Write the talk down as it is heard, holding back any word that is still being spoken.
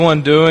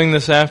Everyone doing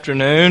this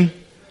afternoon?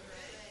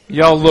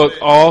 Y'all look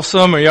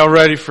awesome. Are y'all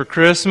ready for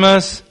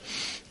Christmas?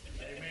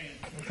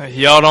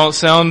 Y'all don't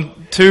sound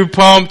too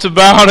pumped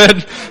about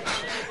it.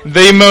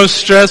 The most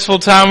stressful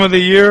time of the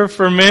year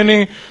for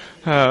many.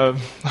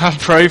 I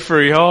pray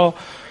for y'all.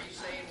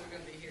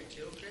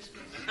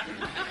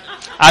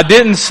 I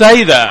didn't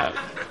say that.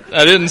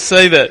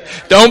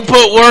 Don't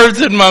put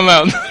words in my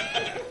mouth.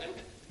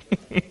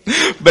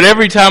 But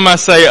every time I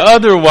say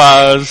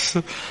otherwise,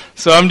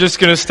 so I'm just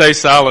going to stay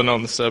silent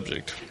on the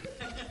subject.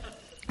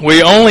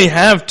 We only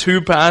have 2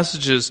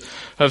 passages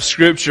of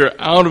Scripture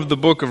out of the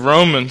book of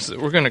Romans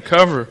that we're going to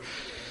cover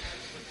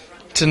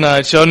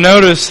tonight. Y'all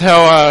notice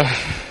how I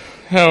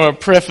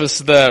preface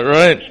that,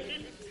 right?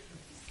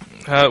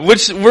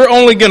 Which we're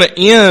only going to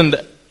end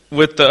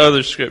with the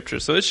other Scripture,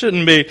 so it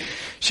shouldn't be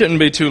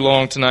too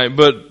long tonight.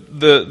 But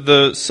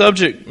the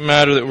subject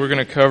matter that we're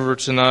going to cover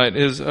tonight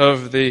is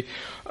of the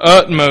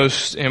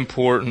utmost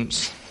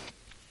importance.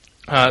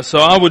 So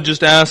I would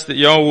just ask that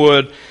y'all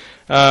would,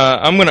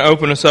 I'm going to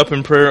open us up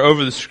in prayer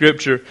over the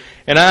Scripture,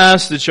 and I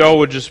ask that y'all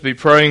would just be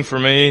praying for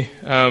me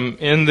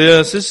in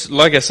this. This,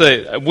 like I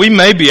say, we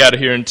may be out of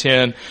here in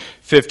 10,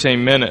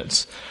 15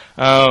 minutes.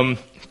 Did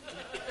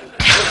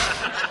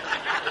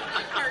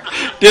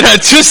I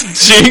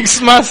just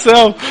jinx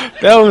myself?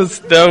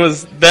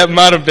 That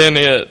might have been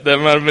it.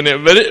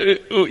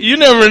 But you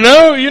never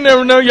know.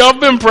 Y'all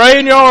been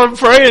praying. Y'all are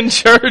praying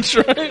church,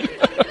 right?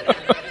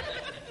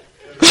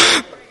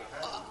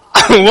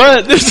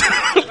 What?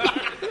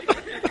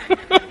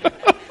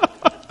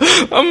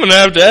 I'm going to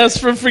have to ask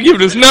for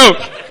forgiveness. No,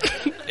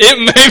 it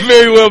may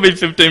very well be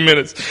 15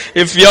 minutes.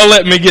 If y'all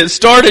let me get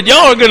started,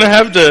 y'all are going to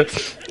have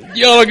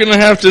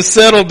to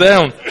settle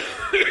down.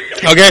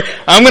 Okay,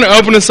 I'm going to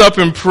open us up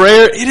in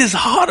prayer. It is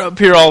hot up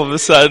here all of a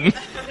sudden.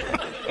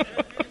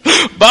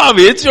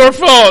 Bobby, it's your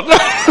fault.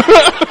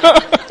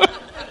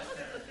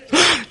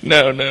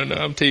 No,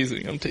 I'm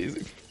teasing.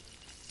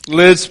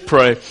 Let's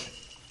pray.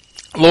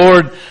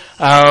 Lord,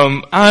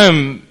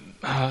 I'm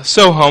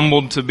so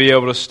humbled to be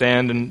able to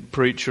stand and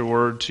preach your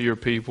word to your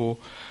people.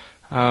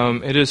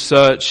 It is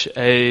such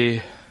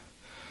a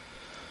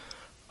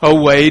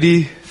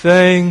weighty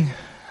thing.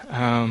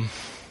 And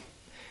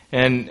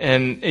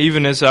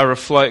even as I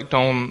reflect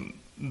on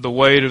the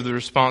weight of the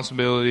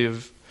responsibility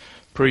of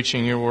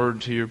preaching your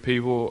word to your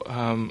people,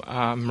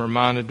 I'm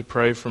reminded to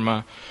pray for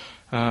my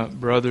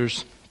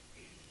brothers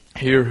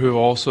here who have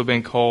also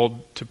been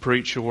called to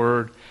preach your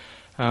word.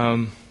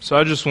 So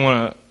I just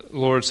want to,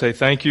 Lord, say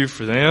thank you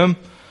for them.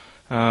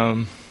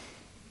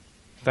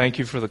 Thank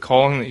you for the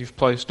calling that you've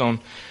placed on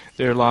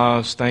their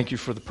lives. Thank you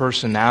for the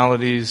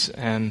personalities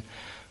and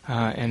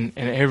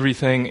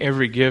everything,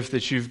 every gift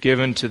that you've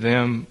given to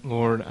them,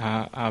 Lord.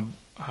 I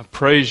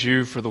praise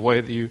you for the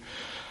way that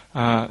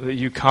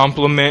you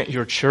complement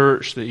your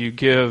church, that you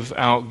give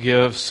out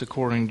gifts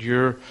according to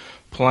your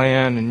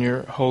plan and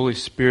your Holy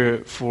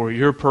Spirit for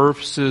your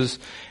purposes,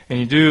 and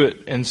you do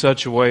it in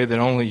such a way that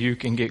only you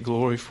can get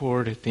glory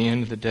for it at the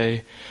end of the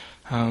day.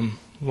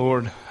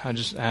 Lord, I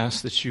just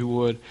ask that you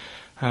would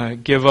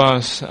give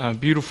us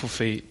beautiful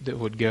feet that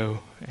would go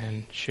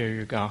and share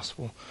your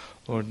gospel.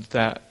 Lord,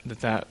 that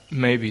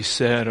may be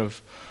said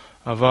of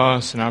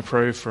us, and I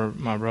pray for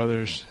my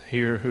brothers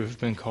here who have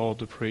been called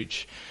to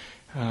preach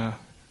the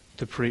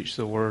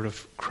word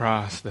of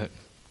Christ, that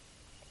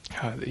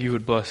you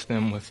would bless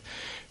them with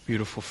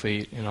beautiful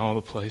feet in all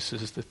the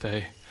places that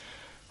they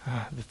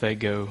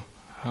go,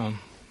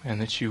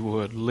 and that you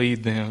would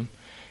lead them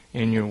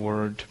in your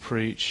word to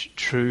preach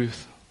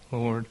truth,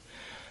 Lord.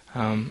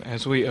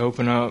 As we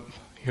open up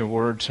your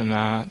word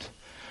tonight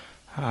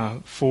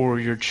for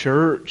your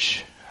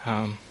church,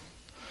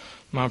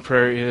 my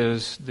prayer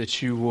is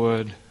that you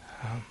would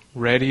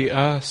ready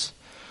us,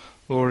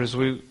 Lord, as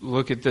we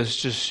look at this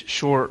just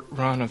short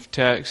run of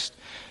text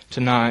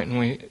tonight, and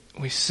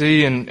we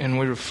see and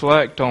we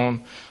reflect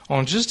on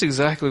just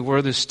exactly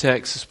where this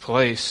text is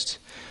placed.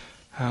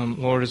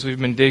 Lord, as we've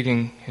been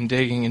digging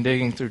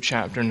through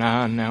chapter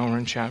 9, now we're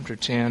in chapter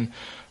 10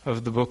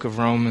 of the book of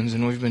Romans,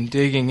 and we've been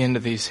digging into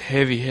these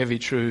heavy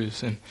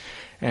truths.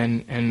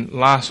 And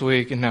last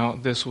week and now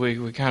this week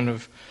we kind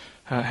of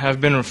have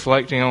been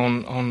reflecting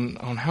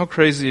on how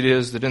crazy it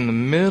is that in the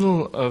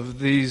middle of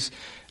these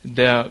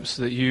depths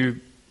that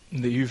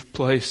you've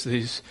placed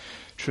these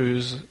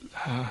truths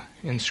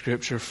in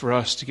Scripture for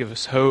us to give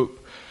us hope.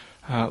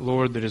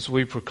 Lord, that as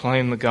we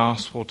proclaim the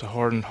gospel to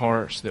hardened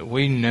hearts, that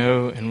we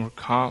know and we're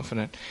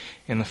confident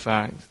in the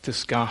fact that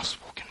this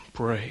gospel can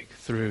break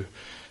through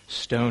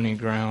stony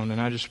ground.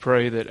 And I just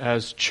pray that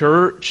as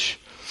church,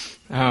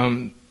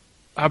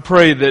 I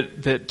pray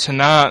that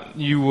tonight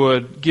you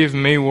would give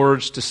me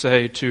words to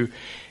say to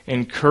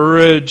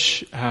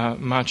encourage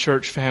my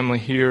church family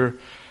here,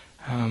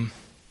 and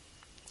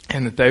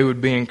that they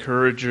would be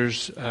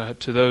encouragers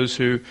to those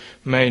who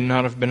may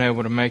not have been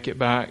able to make it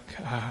back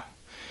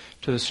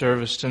to the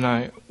service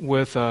tonight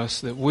with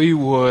us, that we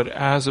would,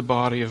 as a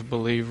body of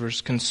believers,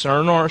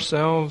 concern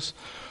ourselves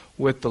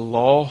with the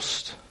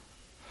lost,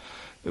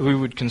 that we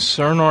would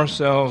concern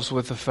ourselves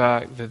with the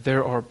fact that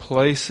there are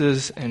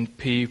places and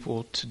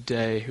people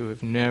today who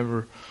have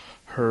never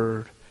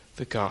heard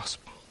the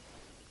gospel.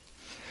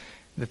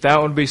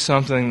 That would be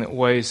something that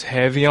weighs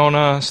heavy on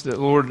us. That,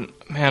 Lord,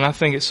 man, I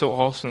think it's so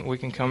awesome that we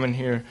can come in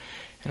here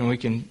and we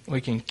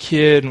can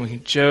kid and we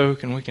can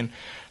joke and we can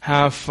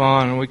have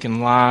fun and we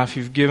can laugh.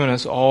 You've given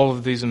us all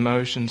of these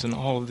emotions, and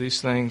all of these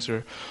things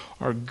are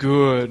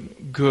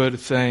good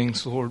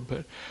things, Lord.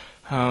 But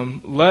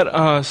let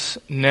us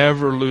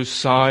never lose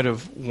sight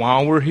of,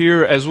 while we're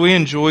here, as we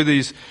enjoy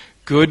these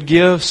good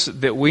gifts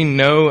that we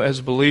know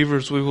as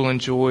believers we will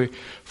enjoy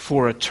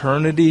for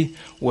eternity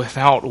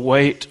without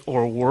weight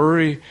or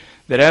worry,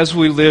 that as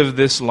we live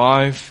this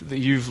life that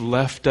you've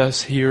left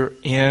us here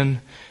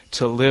in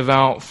to live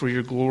out for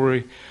your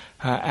glory,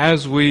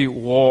 as we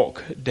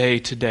walk day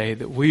to day,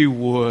 that we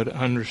would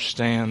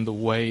understand the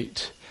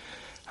weight,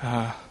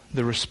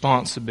 the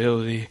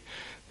responsibility,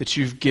 that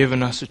you've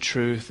given us a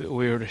truth that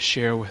we are to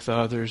share with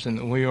others, and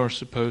that we are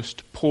supposed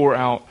to pour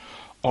out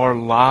our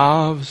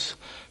lives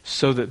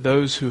so that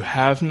those who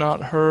have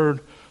not heard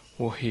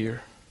will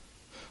hear.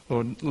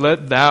 Lord,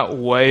 let that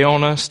weigh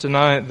on us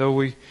tonight, though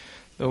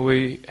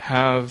we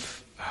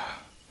have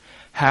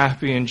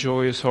happy and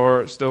joyous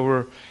hearts, though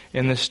we're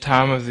in this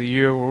time of the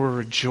year where we're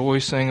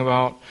rejoicing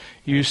about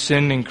you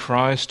sending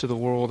Christ to the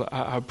world.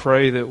 I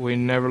pray that we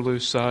never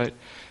lose sight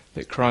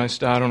that Christ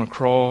died on a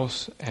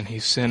cross and He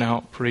sent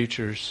out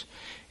preachers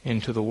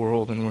into the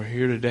world. And we're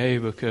here today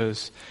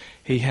because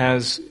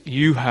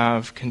you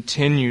have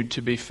continued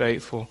to be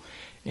faithful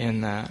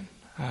in that.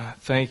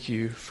 Thank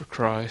you for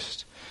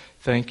Christ.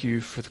 Thank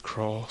you for the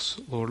cross.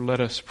 Lord,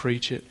 let us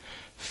preach it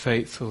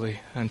faithfully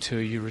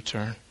until you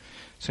return.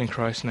 It's in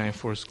Christ's name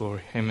for His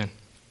glory. Amen.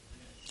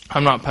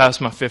 I'm not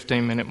past my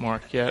 15-minute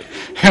mark yet.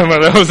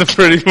 That was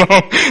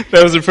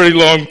a pretty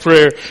long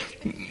prayer.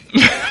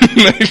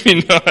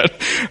 Maybe not.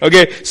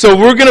 Okay, so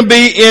we're going to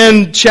be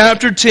in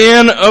chapter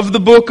 10 of the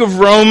book of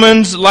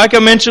Romans. Like I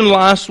mentioned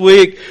last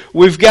week,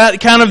 we've got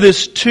kind of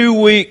this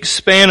 2-week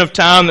span of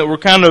time that we're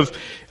kind of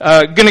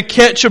going to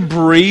catch a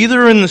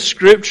breather in the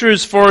Scripture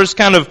as far as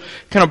kind of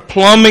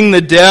plumbing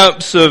the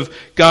depths of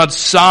God's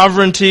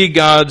sovereignty,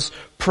 God's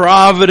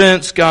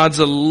providence, God's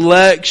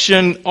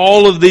election,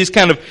 all of these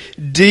kind of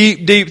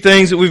deep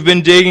things that we've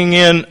been digging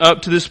in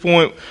up to this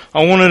point.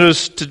 I wanted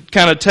us to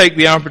kind of take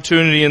the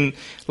opportunity in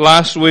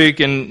last week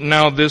and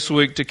now this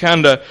week to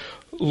kind of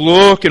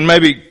look and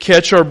maybe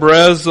catch our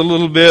breaths a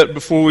little bit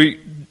before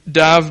we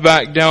dive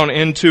back down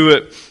into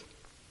it.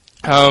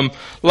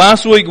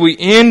 Last week we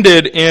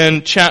ended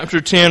in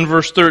chapter 10,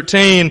 verse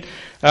 13,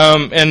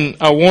 and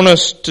I want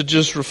us to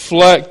just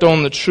reflect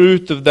on the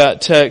truth of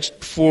that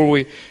text before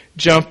we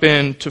jump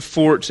into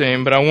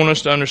 14. But I want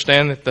us to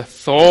understand that the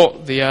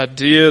thought, the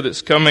idea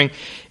that's coming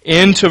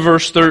into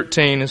verse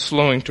 13 is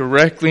flowing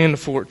directly into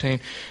 14,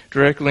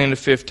 directly into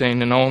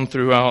 15, and on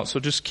throughout.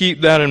 So just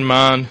keep that in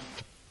mind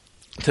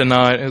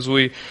tonight as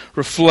we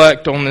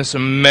reflect on this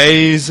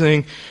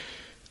amazing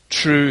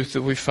truth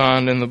that we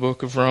find in the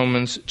book of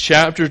Romans,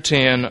 chapter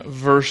 10,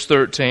 verse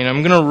 13.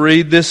 I'm going to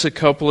read this a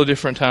couple of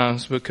different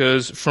times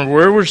because from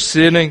where we're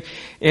sitting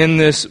in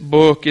this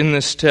book, in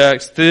this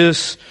text,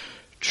 this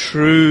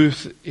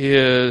truth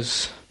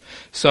is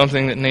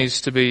something that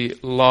needs to be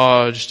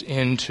lodged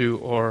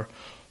into our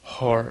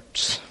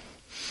hearts.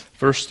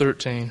 Verse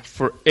 13,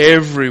 for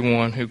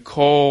everyone who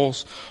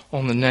calls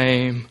on the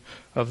name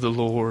of the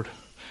Lord.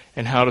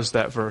 And how does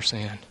that verse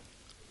end?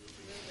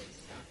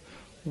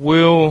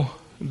 Will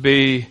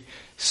be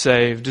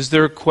saved. Is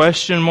there a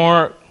question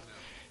mark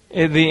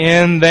at the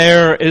end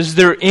there? Is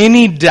there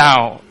any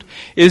doubt?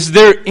 Is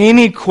there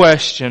any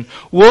question?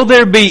 Will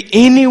there be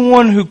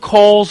anyone who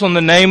calls on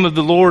the name of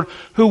the Lord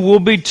who will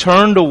be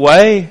turned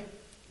away?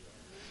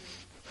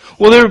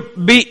 Will there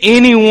be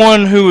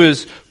anyone who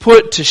is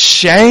put to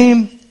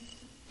shame?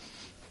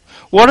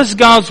 What does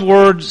God's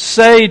Word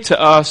say to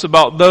us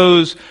about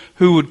those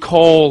who would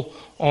call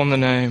on the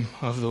name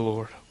of the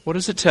Lord? What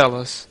does it tell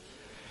us?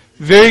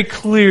 Very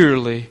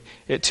clearly,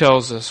 it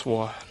tells us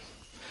what?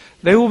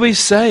 They will be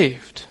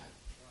saved.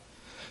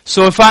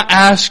 So if I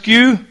ask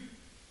you,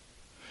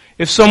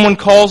 if someone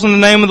calls on the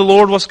name of the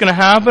Lord, what's going to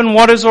happen?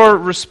 What is our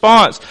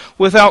response?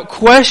 Without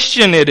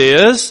question it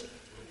is,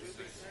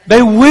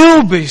 they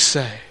will be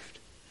saved.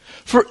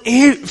 For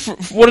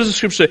what does the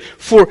Scripture say?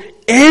 For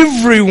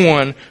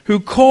everyone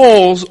who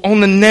calls on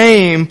the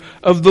name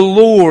of the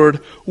Lord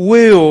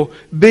will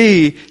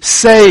be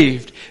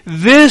saved.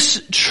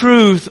 This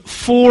truth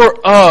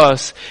for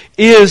us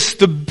is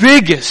the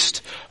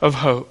biggest of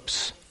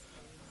hopes.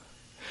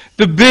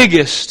 The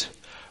biggest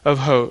of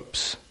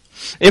hopes.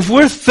 If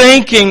we're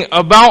thinking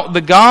about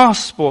the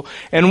gospel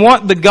and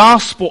what the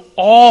gospel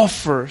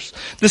offers,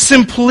 the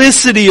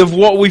simplicity of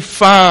what we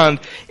find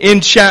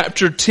in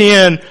chapter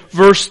 10,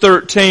 verse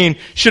 13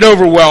 should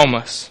overwhelm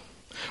us.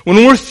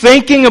 When we're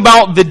thinking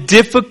about the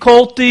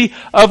difficulty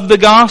of the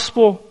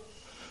gospel,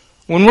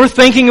 when we're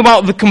thinking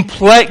about the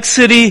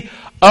complexity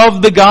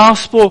of the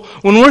gospel,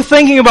 when we're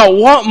thinking about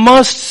what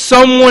must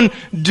someone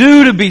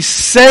do to be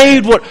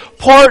saved, what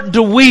part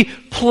do we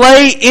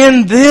play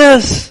in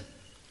this?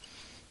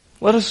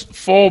 Let us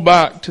fall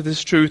back to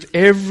this truth.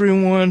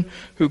 Everyone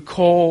who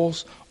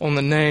calls on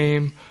the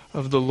name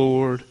of the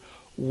Lord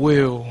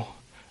will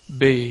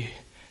be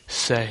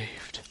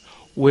saved.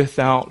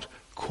 Without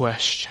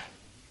question.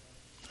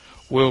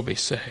 Will be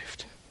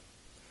saved.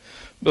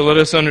 But let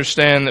us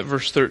understand that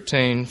verse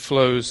 13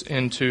 flows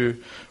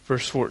into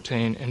verse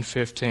 14 and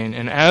 15.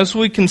 And as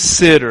we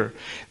consider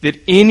that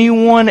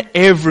anyone,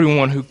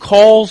 everyone who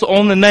calls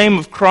on the name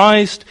of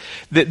Christ,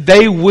 that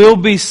they will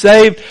be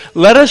saved,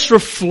 let us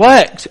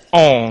reflect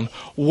on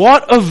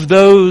what of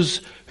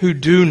those who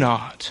do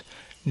not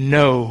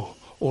know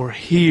or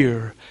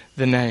hear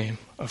the name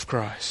of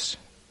Christ.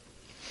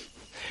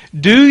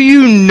 Do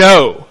you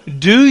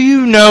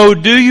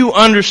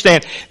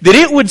understand that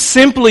it would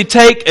simply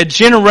take a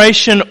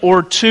generation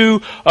or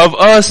two of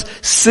us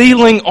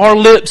sealing our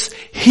lips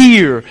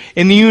here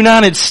in the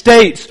United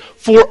States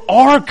for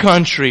our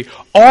country,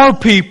 our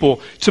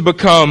people, to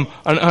become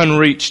an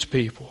unreached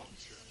people?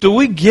 Do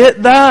we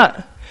get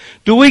that?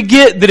 Do we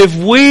get that if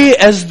we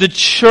as the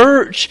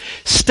church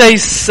stay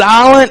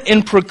silent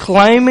in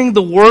proclaiming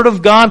the Word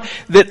of God,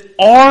 that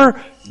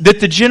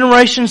the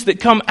generations that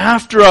come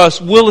after us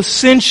will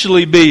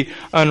essentially be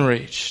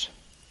unreached?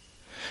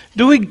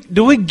 Do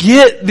we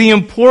get the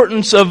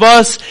importance of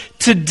us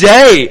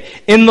today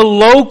in the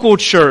local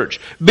church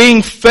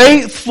being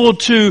faithful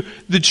to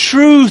the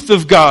truth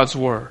of God's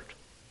Word?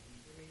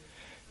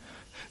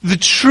 The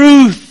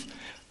truth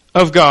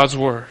of God's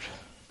Word.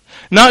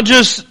 Not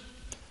just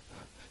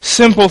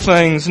simple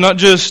things, not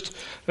just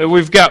that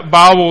we've got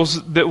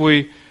Bibles that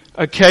we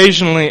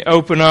occasionally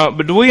open up,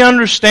 but do we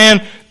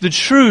understand the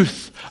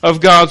truth of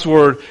God's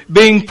Word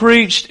being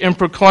preached and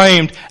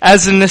proclaimed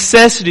as a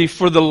necessity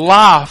for the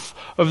life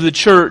of the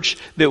church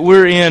that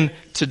we're in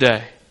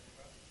today?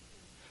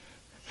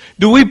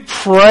 Do we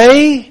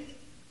pray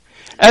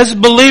as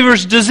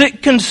believers? Does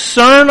it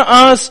concern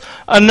us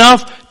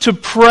enough to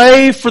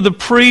pray for the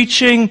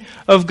preaching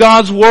of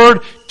God's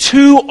Word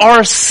to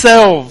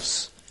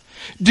ourselves?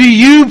 Do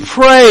you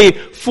pray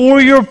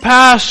for your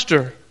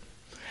pastor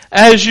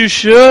as you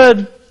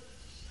should?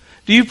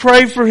 Do you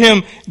pray for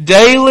him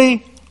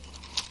daily?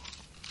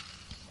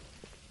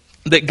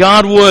 That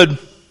God would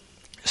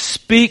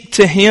speak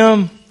to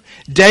him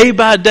day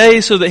by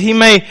day so that he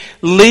may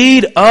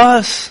lead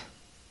us?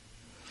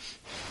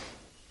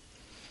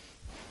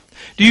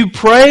 Do you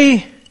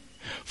pray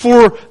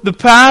for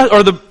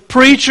the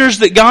preachers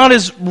that God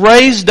has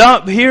raised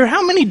up here?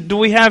 How many do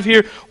we have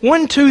here?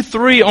 1, 2,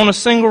 3 on a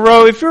single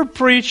row. If you're a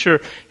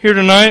preacher here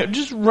tonight,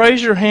 just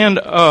raise your hand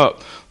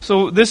up.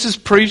 So this is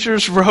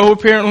preacher's row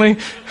apparently.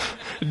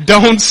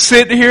 Don't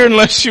sit here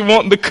unless you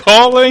want the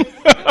calling.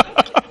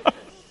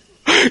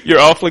 You're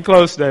awfully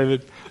close,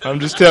 David. I'm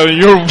just telling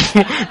you,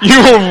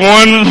 you were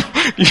one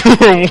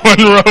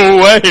row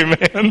away,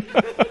 man.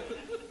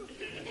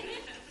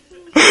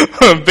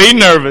 Be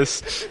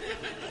nervous.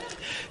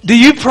 Do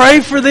you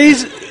pray for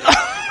these?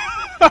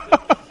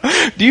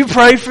 Do you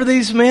pray for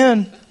these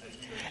men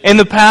and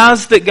the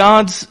paths that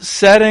God's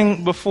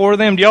setting before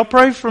them? Do y'all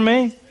pray for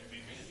me?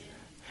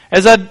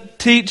 As I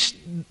teach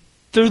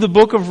through the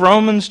book of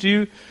Romans,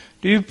 do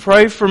you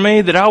pray for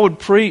me that I would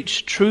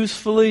preach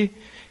truthfully,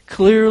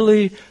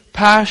 clearly,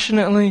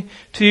 passionately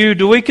to you?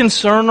 Do we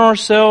concern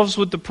ourselves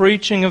with the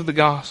preaching of the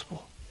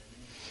gospel?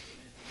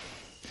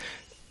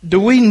 Do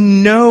we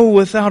know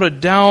without a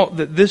doubt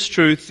that this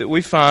truth that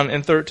we find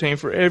in 13,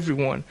 for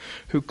everyone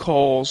who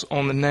calls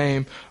on the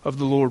name of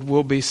the Lord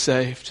will be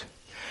saved,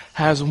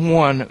 has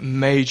one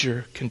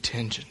major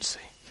contingency,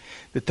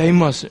 that they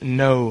must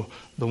know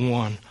the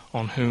one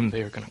on whom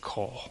they are going to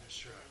call.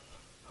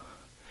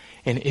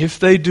 And if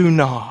they do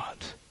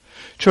not,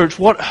 church,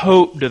 what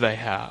hope do they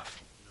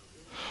have?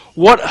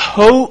 What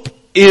hope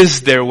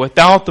is there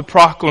without the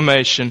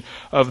proclamation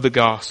of the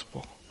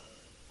gospel?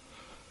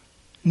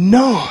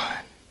 None.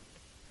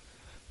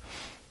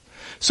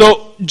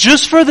 So,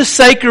 just for the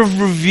sake of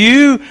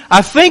review,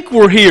 I think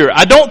we're here.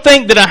 I don't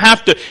think that I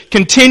have to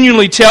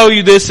continually tell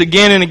you this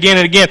again and again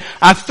and again.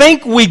 I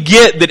think we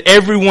get that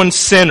everyone's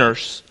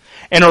sinners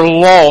and are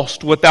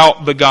lost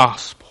without the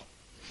gospel.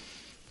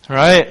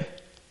 Right?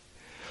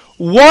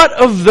 What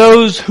of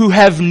those who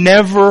have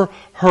never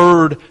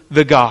heard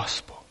the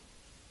gospel?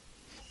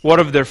 What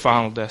of their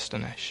final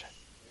destination?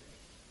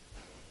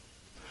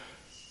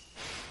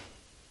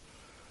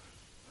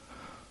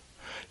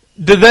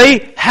 Do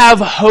they have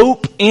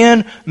hope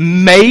in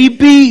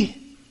maybe?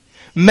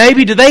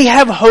 Maybe do they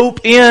have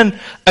hope in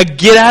a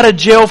get out of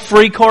jail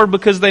free card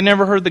because they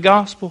never heard the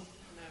gospel?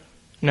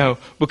 No,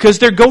 because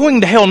they're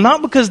going to hell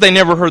not because they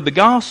never heard the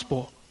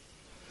gospel.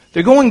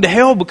 They're going to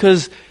hell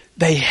because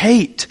they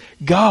hate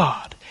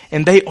God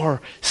and they are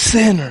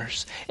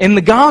sinners. And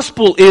the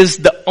gospel is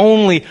the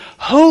only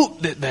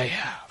hope that they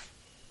have.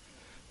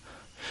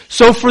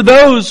 So for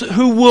those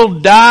who will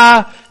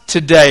die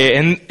today,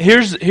 and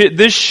we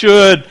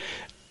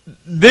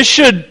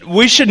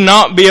should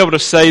not be able to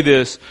say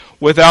this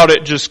without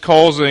it just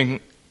causing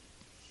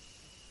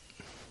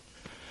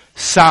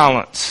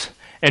silence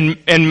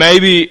and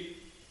maybe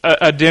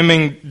a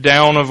dimming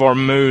down of our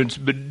moods.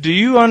 But do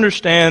you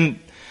understand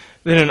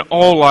that in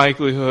all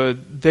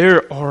likelihood,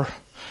 there are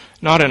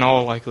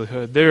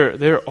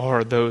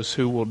those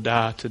who will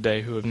die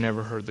today who have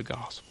never heard the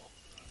gospel?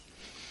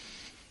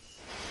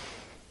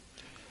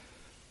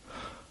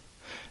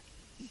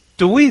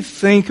 Do we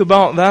think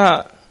about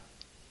that?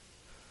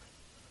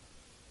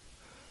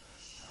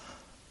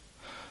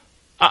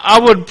 I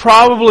would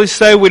probably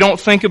say we don't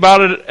think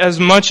about it as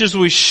much as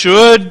we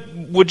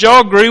should. Would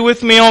y'all agree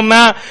with me on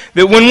that?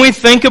 That when we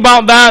think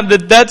about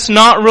that's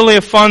not really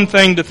a fun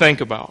thing to think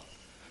about.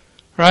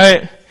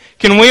 Right?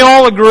 Can we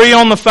all agree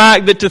on the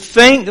fact that to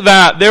think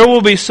that there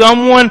will be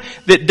someone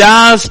that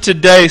dies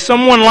today,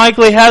 someone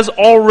likely has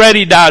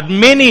already died,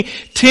 many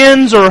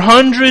tens or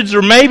hundreds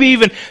or maybe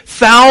even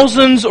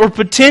thousands or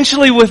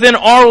potentially within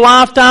our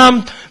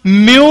lifetime,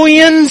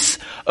 millions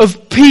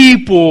of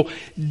people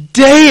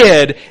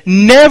dead,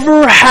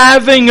 never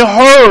having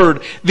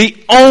heard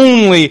the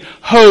only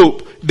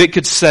hope that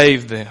could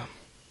save them?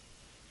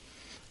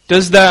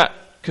 Does that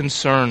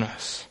concern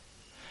us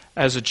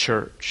as a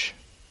church?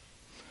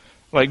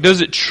 Like,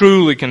 does it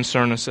truly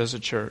concern us as a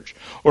church?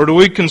 Or do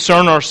we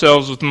concern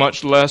ourselves with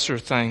much lesser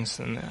things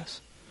than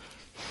this?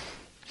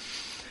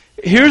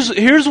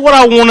 Here's what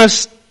I want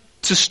us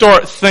to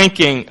start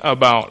thinking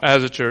about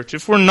as a church.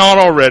 If we're not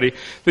already,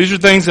 these are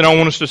things that I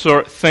want us to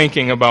start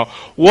thinking about.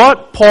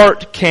 What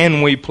part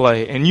can we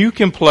play? And you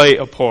can play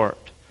a part.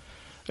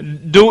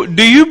 Do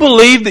you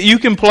believe that you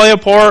can play a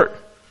part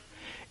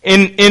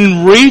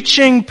in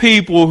reaching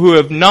people who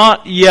have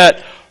not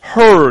yet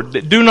heard,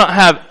 that do not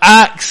have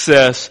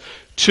access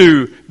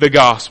to the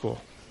gospel?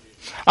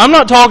 I'm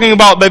not talking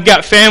about they've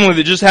got family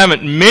that just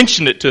haven't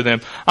mentioned it to them.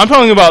 I'm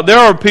talking about there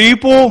are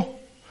people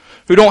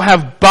who don't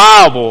have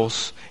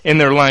Bibles in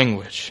their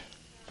language.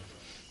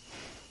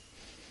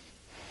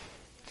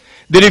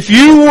 That if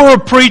you were a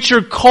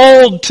preacher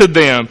called to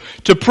them,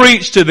 to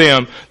preach to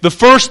them, the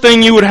first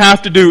thing you would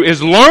have to do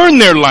is learn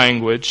their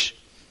language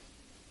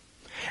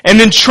and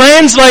then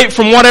translate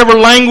from whatever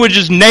language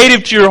is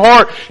native to your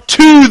heart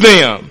to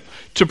them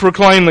to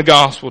proclaim the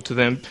gospel to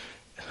them.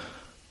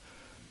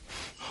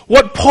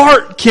 What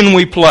part can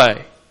we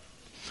play?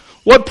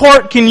 What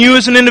part can you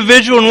as an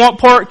individual and what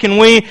part can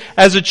we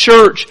as a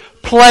church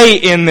play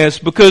in this?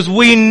 Because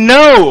we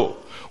know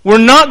we're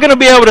not going to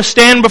be able to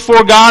stand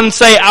before God and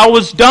say, I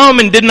was dumb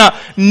and did not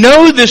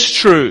know this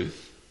truth.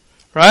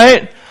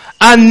 Right?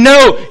 I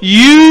know,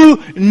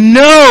 you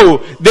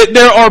know that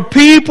there are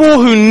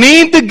people who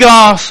need the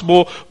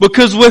gospel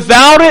because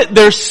without it,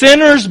 they're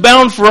sinners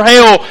bound for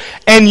hell.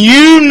 And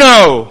you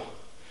know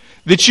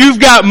that you've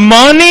got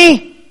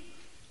money.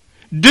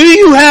 Do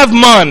you have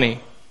money?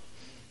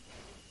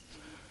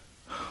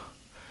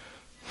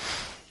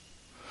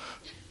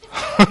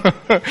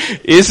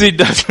 Izzy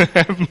doesn't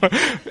have money.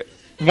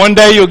 One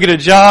day you'll get a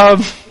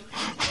job.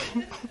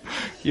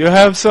 You'll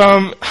have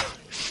some.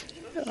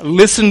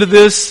 Listen to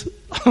this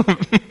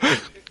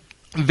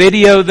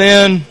video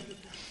then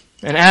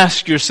and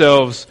ask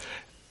yourselves,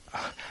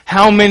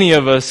 how many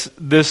of us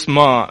this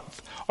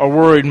month are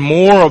worried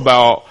more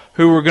about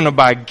who we're going to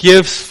buy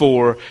gifts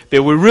for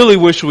that we really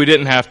wish we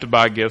didn't have to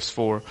buy gifts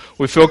for?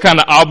 We feel kind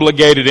of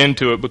obligated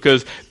into it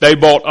because they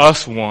bought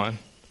us one.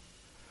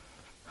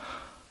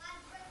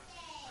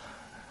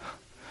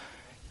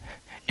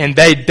 And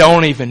they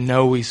don't even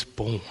know he's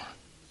born.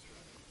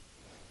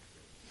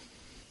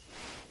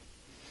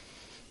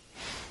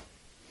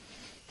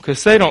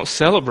 Because they don't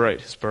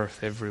celebrate his birth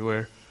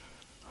everywhere.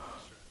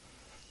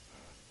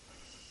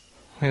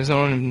 They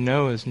don't even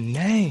know his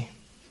name.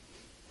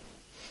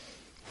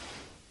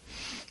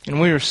 And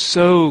we are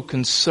so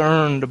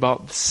concerned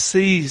about the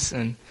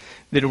season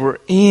that we're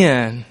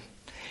in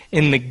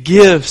the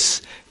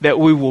gifts that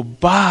we will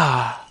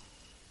buy.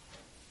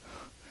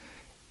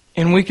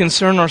 And we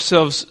concern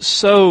ourselves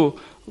so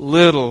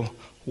little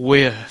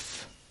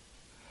with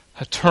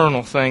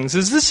eternal things.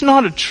 Is this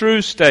not a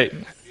true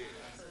statement?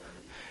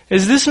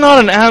 Is this not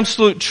an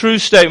absolute true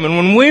statement?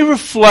 When we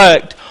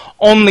reflect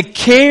on the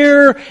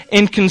care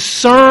and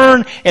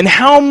concern and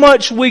how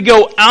much we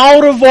go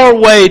out of our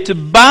way to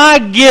buy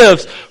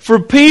gifts for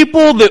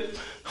people that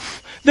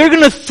they're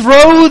going to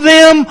throw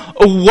them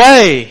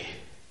away.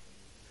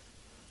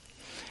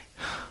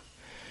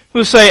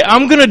 We'll say,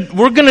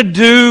 we're gonna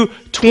do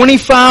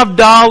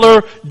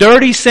 $25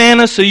 dirty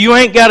Santa so you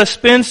ain't gotta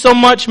spend so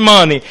much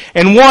money.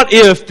 And what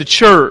if the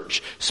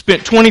church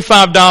spent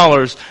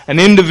 $25 an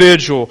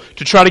individual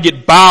to try to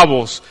get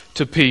Bibles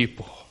to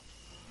people?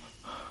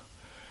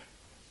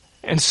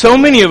 And so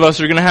many of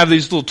us are going to have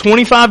these little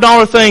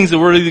 $25 things that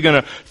we're either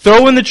going to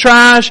throw in the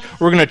trash,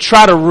 we're going to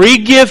try to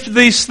re-gift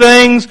these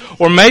things,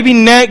 or maybe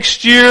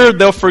next year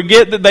they'll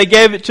forget that they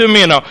gave it to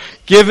me and I'll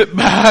give it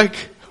back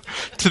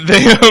to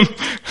them.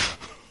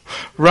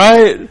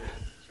 Right?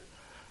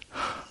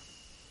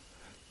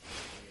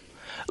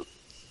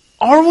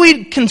 Are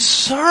we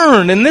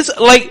concerned? And this,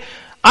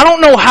 I don't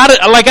know how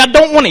to, I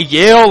don't want to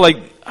yell,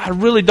 I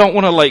really don't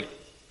want to,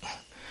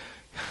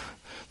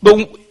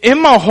 but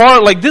in my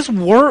heart, this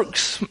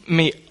works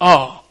me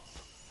up.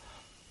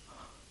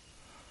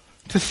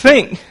 To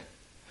think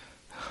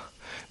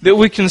that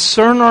we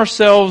concern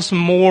ourselves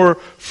more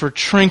for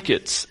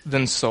trinkets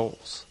than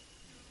souls.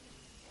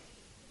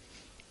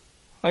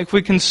 Like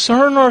we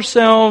concern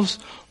ourselves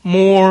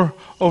more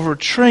over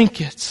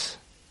trinkets,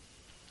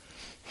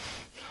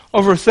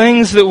 over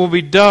things that will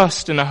be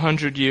dust in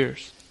 100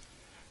 years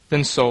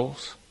than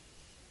souls.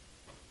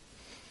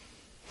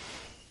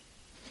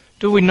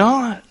 Do we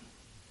not?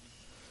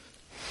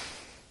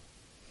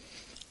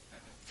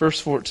 Verse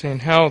 14,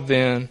 how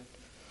then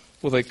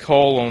will they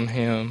call on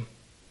him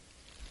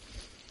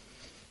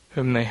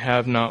whom they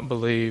have not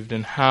believed?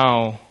 And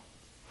how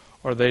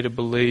are they to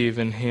believe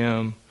in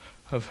him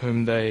of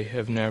whom they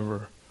have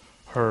never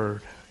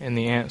heard? And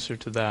the answer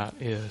to that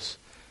is,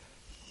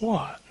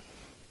 what?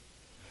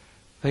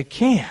 They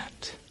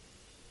can't.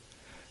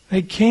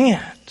 They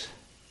can't.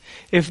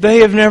 If they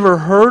have never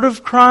heard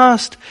of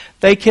Christ,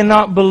 they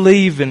cannot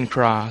believe in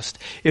Christ.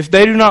 If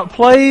they do not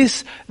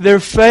place their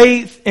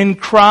faith in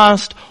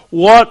Christ,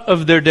 what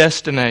of their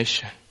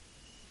destination?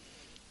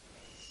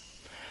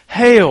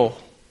 Hell.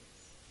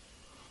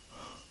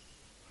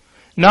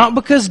 Not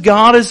because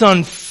God is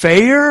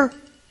unfair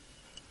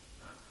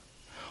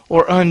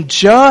or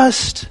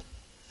unjust,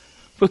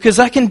 because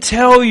I can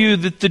tell you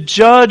that the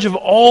judge of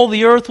all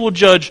the earth will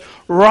judge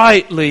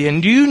rightly.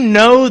 And do you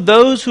know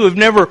those who have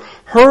never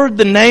heard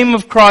the name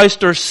of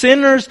Christ are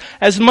sinners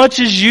as much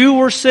as you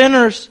were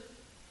sinners?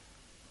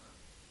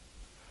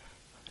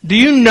 Do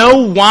you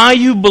know why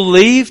you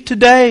believe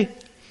today?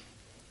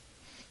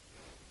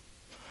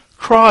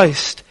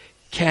 Christ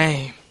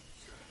came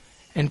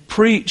and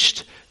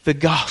preached the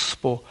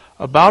gospel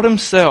about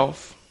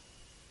Himself,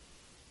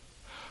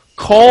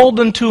 called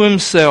unto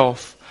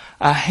Himself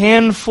a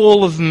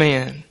handful of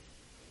men,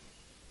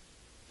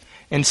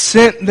 and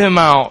sent them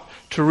out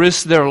to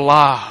risk their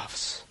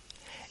lives.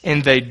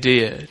 And they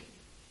did.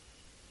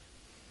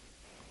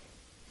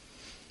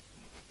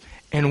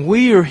 And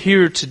we are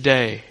here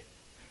today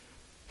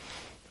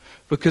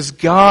because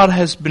God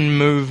has been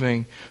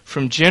moving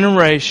from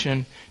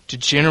generation to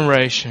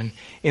generation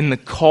in the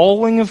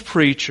calling of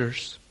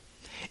preachers,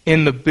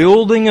 in the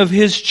building of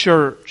His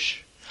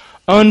church,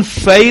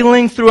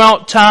 unfailing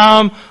throughout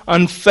time,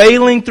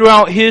 unfailing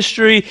throughout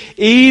history,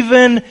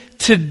 even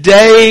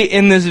today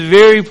in this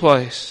very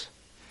place,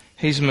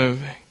 He's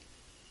moving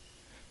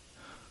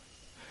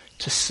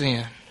to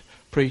send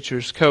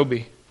preachers.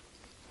 Kobe.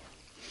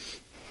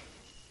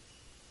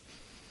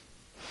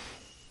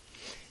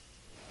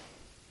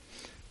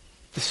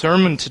 The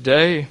sermon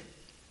today,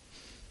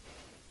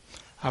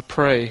 I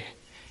pray,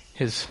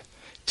 is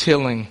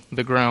tilling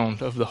the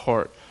ground of the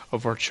heart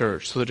of our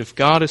church, so that if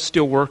God is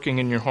still working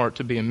in your heart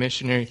to be a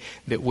missionary,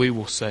 that we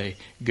will say,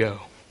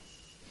 go.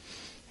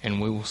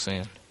 And we will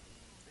send.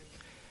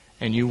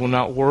 And you will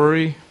not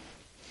worry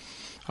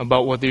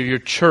about whether your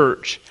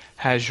church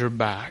has your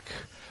back,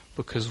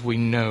 because we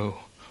know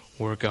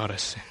where God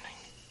is sending.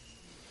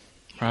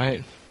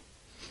 Right?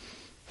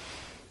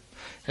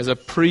 As I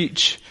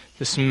preach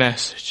this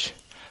message,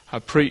 I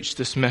preach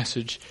this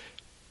message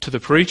to the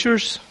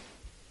preachers,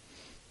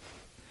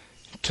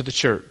 to the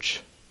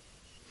church.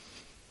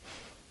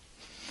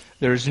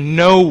 There's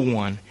no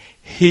one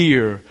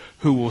here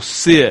who will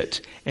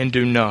sit and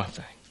do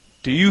nothing.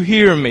 Do you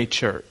hear me,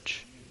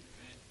 church?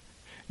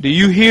 Do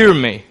you hear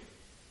me?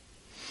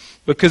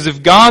 Because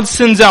if God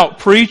sends out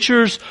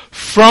preachers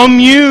from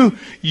you,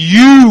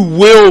 you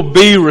will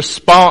be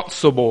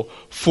responsible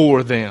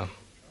for them.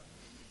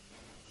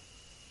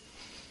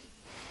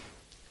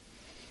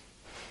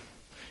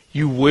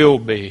 You will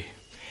be.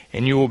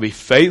 And you will be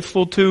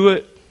faithful to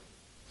it.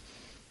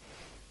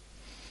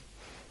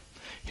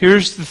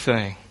 Here's the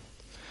thing.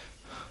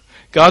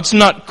 God's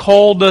not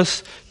called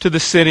us to the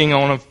sitting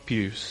on of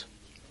pews.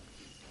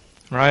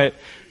 Right?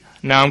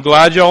 Now I'm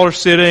glad y'all are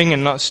sitting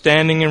and not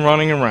standing and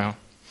running around.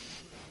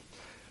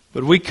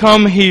 But we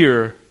come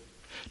here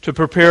to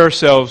prepare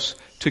ourselves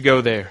to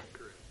go there.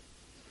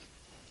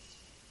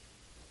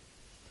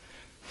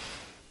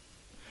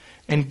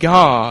 And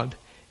God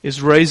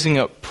is raising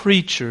up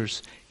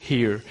preachers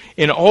here.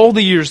 In all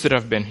the years that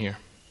I've been here.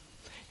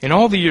 In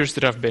all the years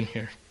that I've been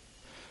here.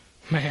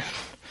 Man,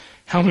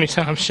 how many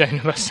times, Shane,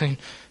 have I seen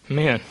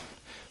men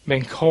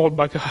being called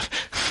by God?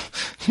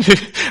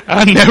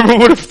 I never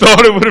would have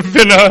thought it would have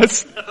been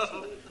us.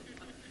 No.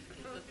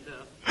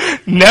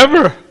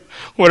 Never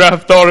would I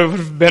have thought it would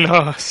have been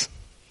us.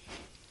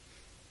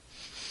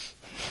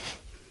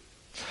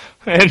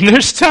 And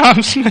there's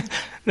times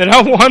that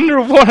I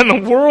wonder, what in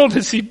the world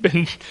has He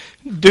been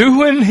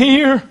doing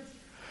here?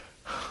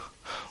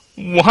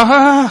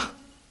 Why?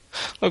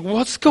 Like,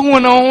 what's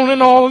going on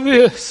in all of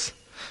this?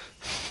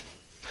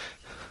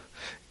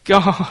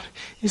 God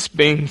is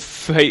being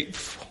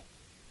faithful.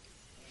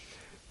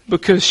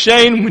 Because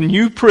Shane, when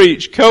you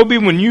preach, Kobe,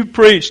 when you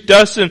preach,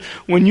 Dustin,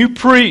 when you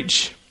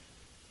preach,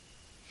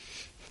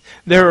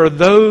 there are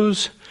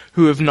those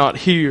who have not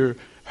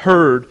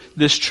heard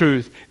this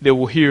truth that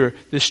will hear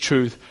this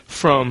truth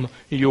from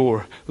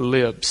your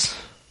lips.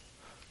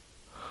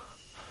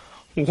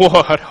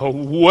 What a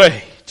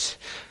weight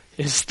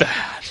is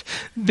that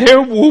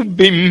There will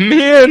be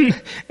men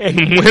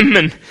and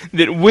women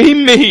that we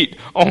meet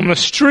on the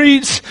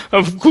streets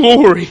of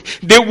glory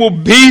that will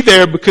be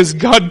there because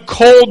God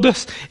called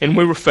us and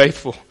we were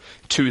faithful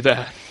to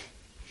that.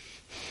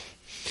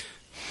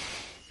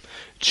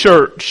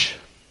 Church,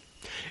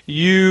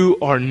 you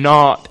are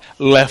not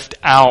left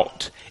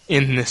out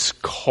in this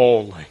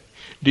calling.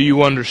 Do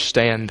you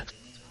understand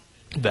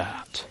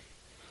that?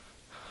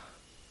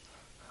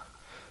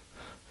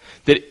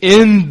 That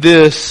in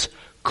this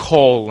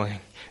calling,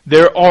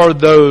 there are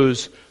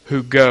those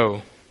who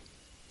go,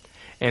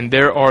 and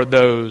there are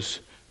those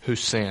who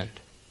send.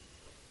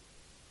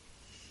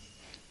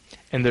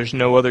 And there's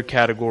no other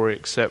category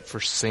except for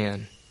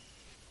sin.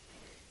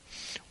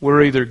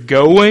 We're either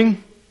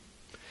going,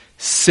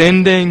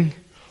 sending,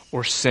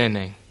 or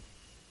sinning.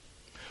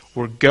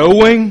 We're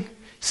going,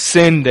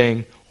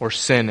 sending, or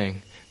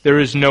sinning. There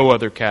is no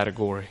other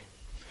category.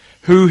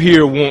 Who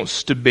here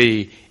wants to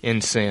be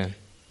in sin?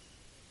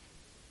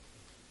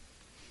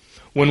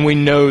 When we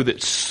know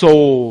that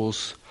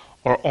souls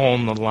are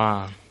on the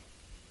line?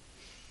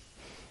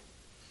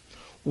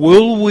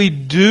 Will we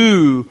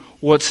do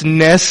what's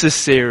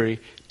necessary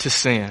to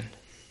sin?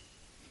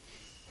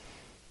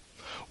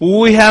 Will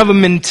we have a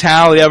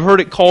mentality, I've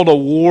heard it called a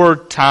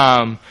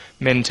wartime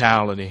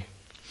mentality,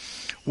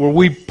 where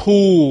we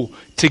pull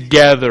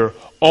together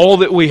all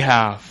that we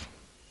have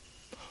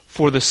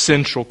for the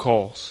central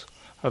cause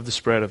of the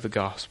spread of the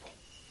gospel?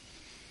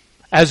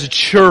 As a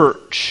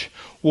church,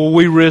 will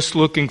we risk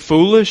looking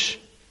foolish?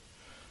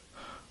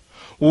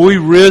 Will we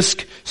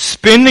risk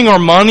spending our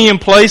money in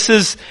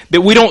places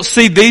that we don't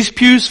see these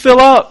pews fill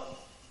up?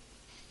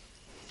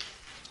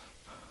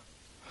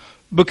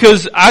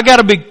 Because I got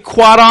to be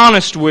quite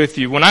honest with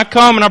you. When I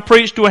come and I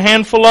preach to a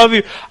handful of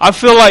you, I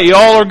feel like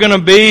y'all are going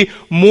to be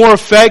more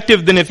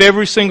effective than if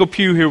every single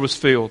pew here was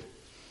filled.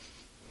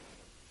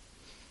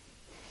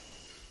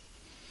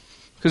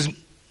 Because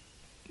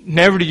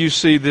never do you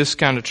see this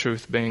kind of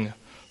truth being a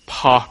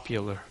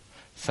popular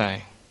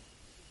thing.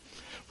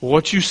 But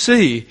what you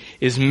see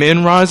is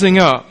men rising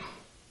up,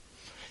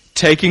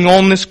 taking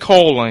on this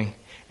calling,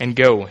 and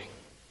going.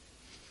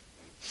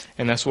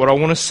 And that's what I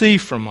want to see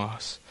from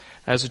us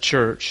as a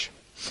church.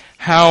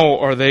 How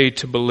are they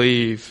to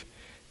believe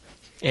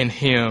in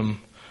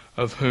Him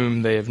of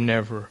whom they have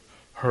never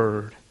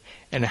heard?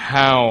 And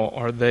how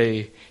are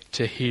they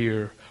to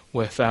hear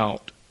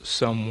without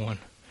someone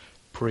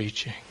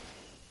preaching?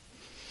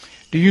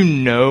 Do you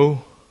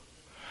know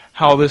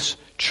how this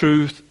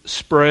truth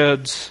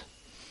spreads?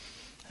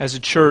 As a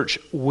church,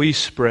 we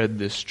spread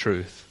this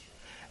truth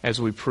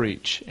as we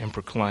preach and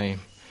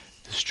proclaim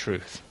this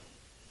truth.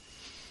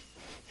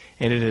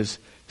 And it is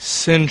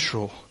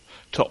central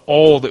to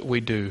all that we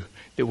do,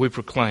 that we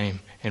proclaim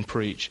and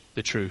preach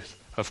the truth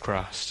of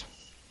Christ.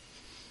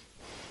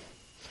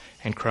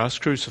 And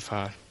Christ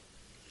crucified.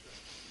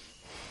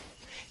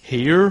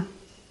 Here,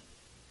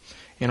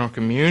 in our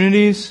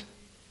communities,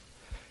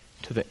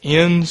 to the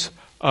ends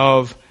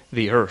of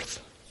the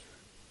earth.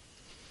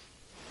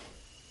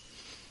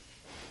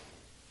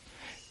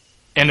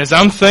 And as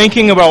I'm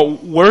thinking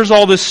about where's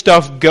all this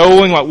stuff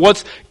going, like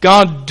what's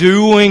God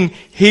doing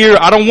here,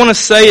 I don't want to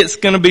say it's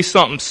going to be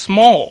something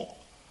small,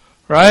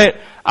 right?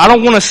 I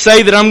don't want to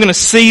say that I'm going to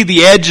see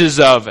the edges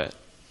of it.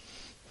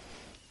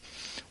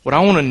 What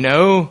I want to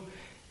know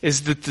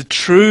is that the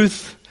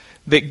truth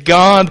that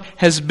God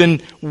has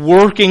been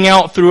working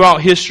out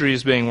throughout history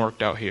is being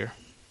worked out here.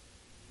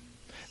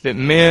 That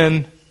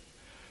men,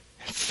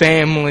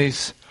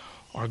 families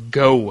are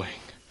going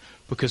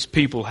because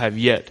people have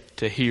yet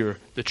to hear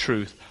the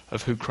truth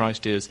of who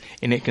Christ is.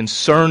 And it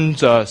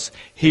concerns us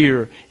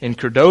here in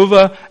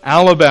Cordova,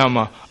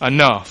 Alabama,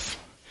 enough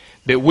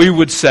that we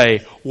would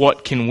say,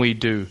 what can we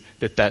do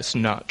that that's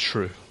not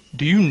true?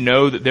 Do you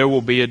know that there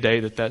will be a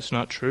day that that's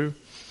not true?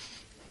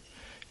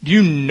 Do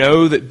you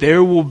know that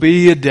there will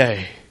be a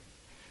day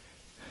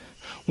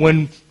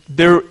when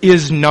there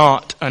is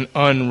not an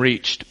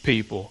unreached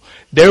people?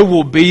 There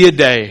will be a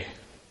day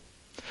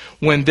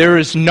when there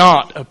is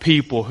not a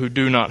people who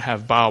do not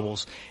have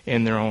Bibles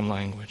in their own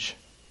language.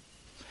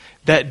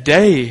 That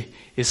day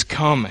is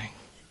coming.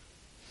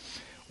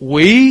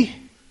 We,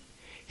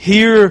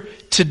 here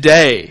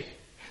today,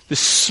 the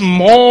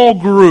small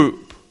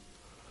group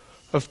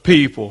of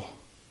people,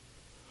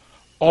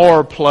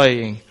 are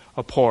playing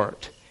a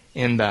part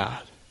in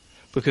that.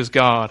 Because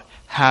God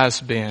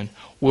has been,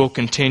 will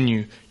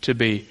continue to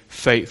be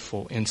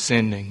faithful in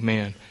sending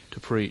men to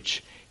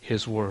preach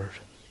His Word.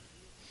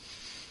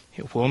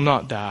 It will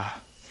not die.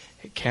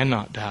 It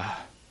cannot die.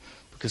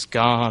 Because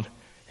God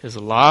is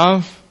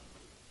alive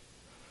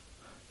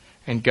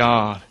and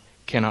God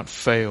cannot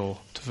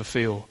fail to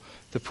fulfill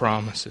the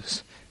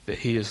promises that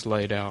He has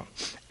laid out.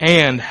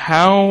 And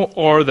how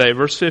are they,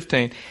 verse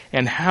 15,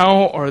 and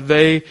how are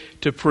they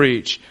to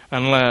preach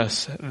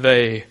unless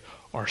they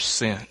are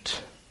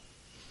sent?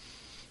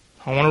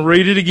 I want to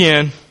read it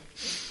again.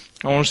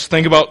 I want us to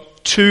think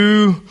about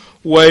two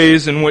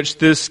ways in which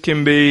this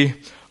can be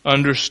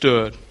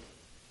understood.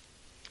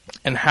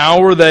 And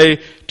how are they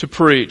to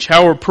preach?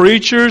 How are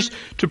preachers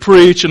to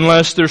preach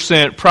unless they're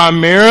sent?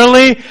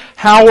 Primarily,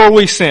 how are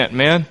we sent,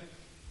 man?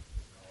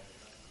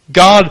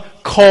 God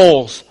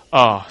calls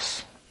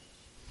us.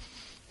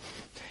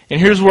 And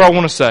here's what I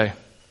want to say.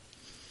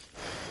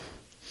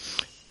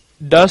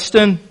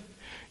 Dustin,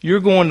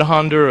 you're going to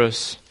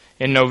Honduras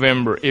in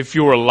November if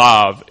you're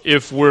alive,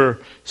 if we're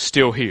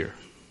still here,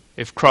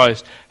 if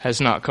Christ has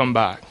not come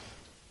back.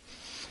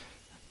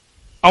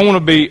 I want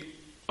to be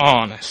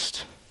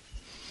honest.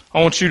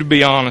 I want you to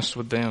be honest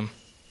with them.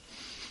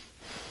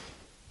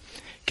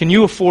 Can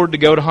you afford to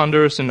go to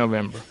Honduras in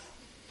November?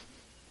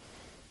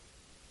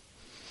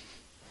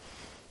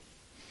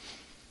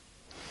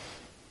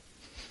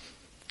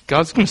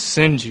 God's going to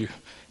send you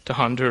to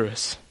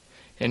Honduras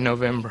in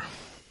November.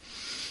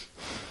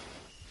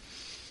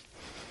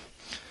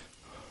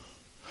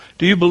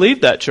 Do you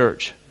believe that,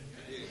 church?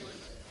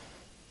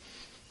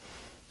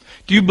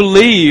 Do you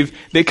believe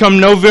that come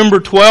November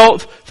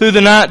 12th through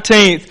the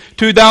 19th,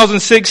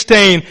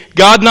 2016,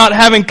 God not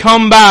having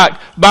come back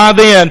by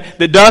then,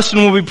 that Dustin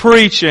will be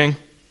preaching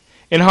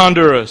in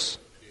Honduras?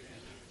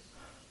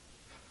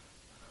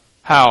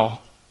 How,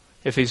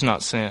 if he's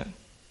not sent?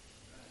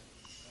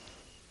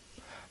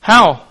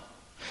 How?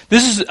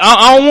 This is,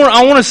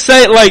 I want to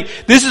say it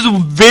like, this is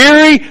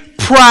very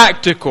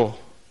practical.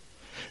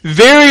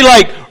 Very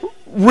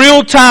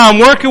real time.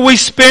 Where could we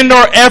spend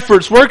our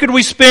efforts? Where could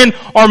we spend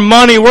our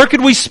money? Where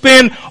could we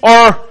spend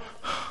our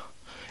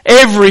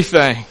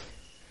everything?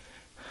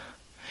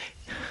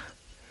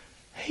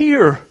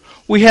 Here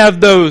we have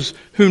those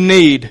who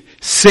need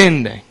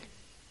sending.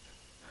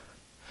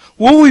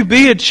 Will we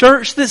be a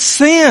church that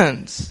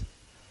sends?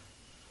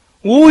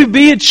 Will we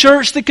be a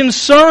church that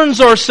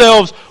concerns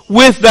ourselves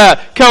with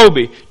that?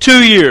 Kobe,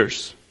 2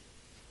 years.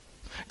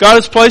 God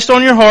has placed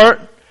on your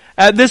heart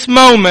at this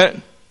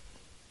moment,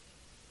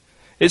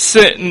 it's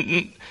that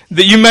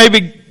you may be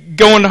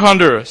going to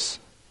Honduras.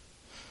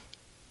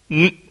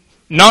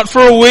 Not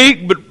for a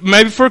week, but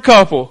maybe for a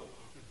couple.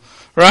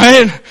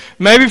 Right?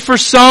 Maybe for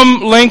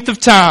some length of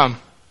time.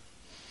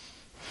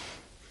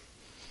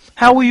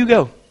 How will you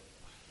go?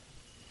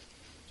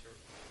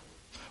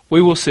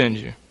 We will send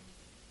you.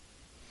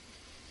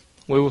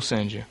 We will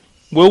send you.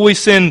 Will we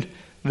send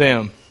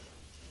them?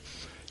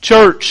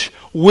 Church,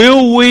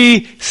 will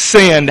we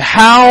send?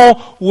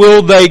 How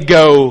will they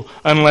go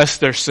unless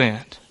they're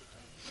sent?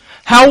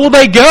 How will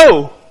they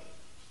go?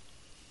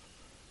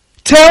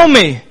 Tell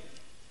me.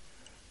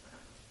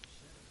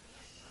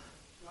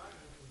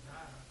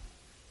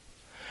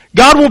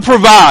 God will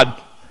provide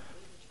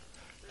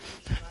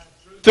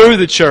through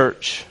the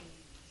church.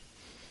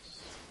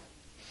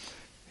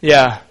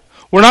 Yeah.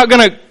 We're not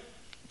going to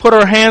put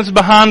our hands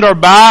behind our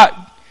back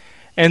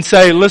and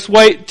say, let's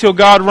wait till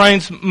God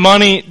rains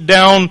money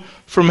down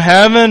from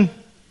heaven.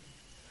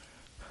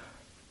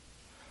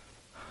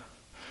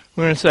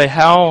 We're going to say,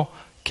 how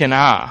can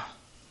I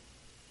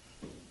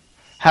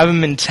have a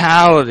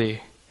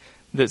mentality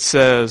that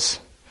says,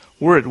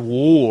 we're at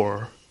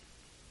war.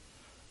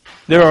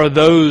 There are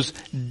those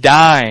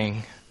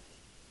dying.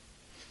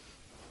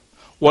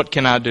 What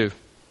can I do?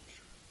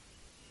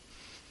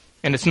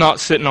 And it's not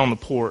sitting on the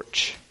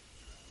porch.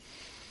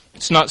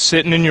 It's not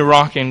sitting in your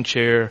rocking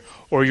chair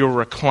or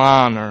your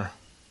recliner,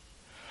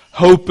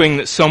 hoping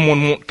that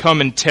someone won't come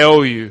and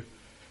tell you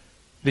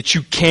that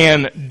you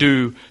can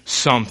do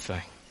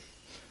something.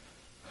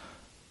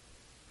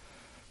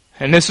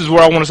 And this is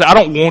where I want to say, I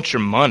don't want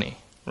your money,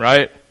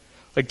 right?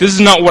 This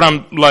is not what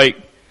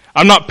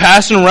I'm not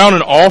passing around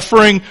an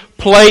offering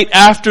plate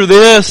after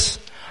this.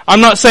 I'm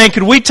not saying,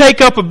 could we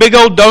take up a big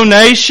old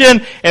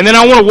donation and then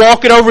I want to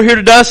walk it over here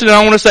to Dustin and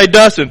I want to say,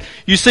 Dustin,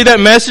 you see that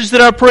message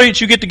that I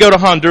preach? You get to go to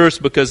Honduras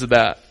because of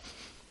that.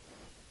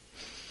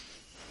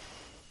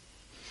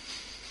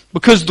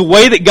 Because the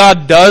way that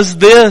God does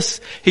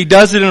this, He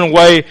does it in a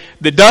way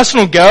that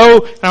Dustin will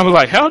go and I'll be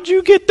like, how'd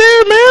you get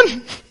there,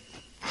 man?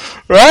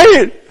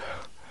 Right?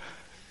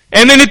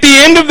 And then at the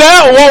end of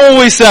that, what will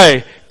we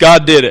say?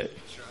 God did it.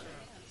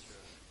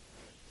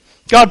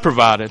 God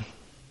provided.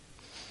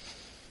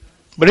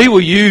 But He will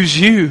use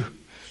you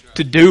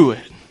to do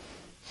it.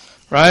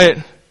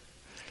 Right?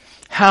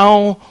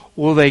 How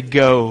will they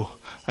go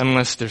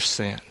unless they're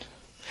sent?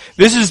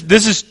 This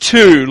is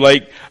two,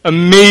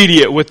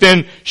 immediate,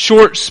 within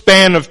short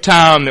span of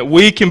time that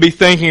we can be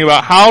thinking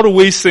about how do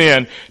we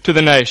send to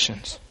the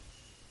nations.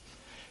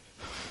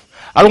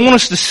 I don't want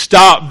us to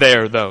stop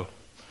there though.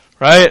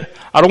 Right?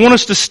 I don't want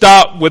us to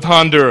stop with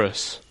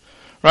Honduras.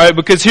 Right?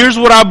 Because here's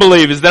what I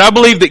believe, is that I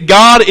believe that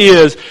God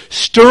is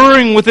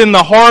stirring within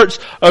the hearts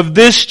of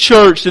this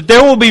church that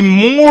there will be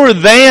more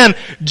than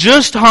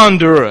just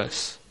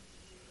Honduras.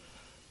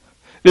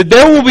 That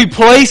there will be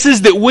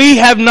places that we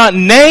have not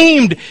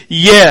named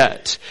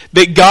yet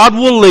that God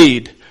will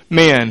lead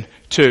men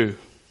to.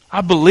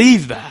 I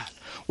believe that.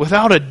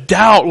 Without a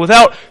doubt,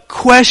 without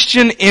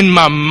question in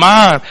my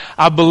mind,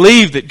 I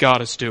believe that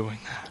God is doing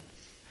that.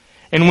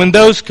 And when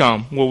those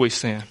come, will we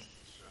send?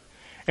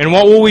 And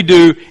what will we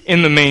do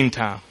in the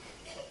meantime?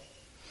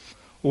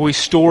 Will we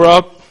store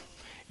up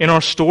in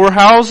our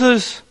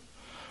storehouses?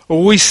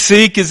 Or we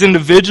seek as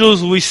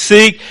individuals, we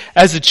seek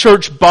as a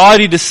church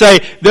body to say,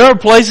 there are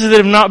places that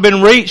have not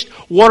been reached.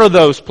 What are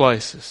those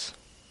places?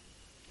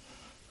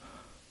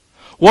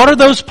 What are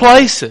those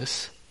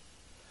places?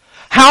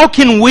 How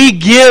can we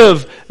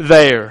give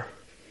there?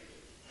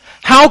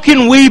 How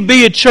can we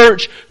be a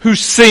church who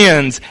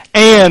sends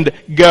and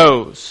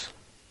goes?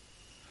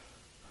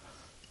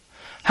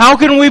 How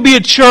can we be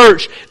a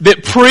church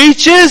that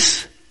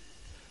preaches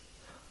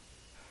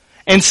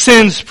and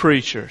sends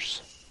preachers?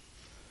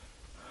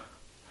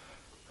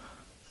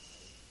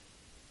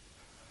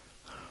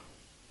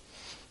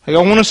 I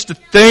want us to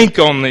think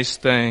on these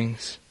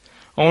things.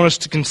 I want us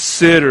to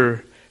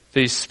consider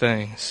these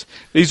things.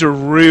 These are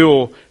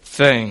real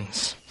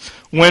things.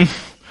 When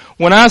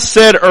I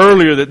said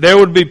earlier that there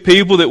would be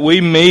people that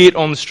we meet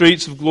on the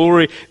streets of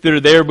Glory that are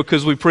there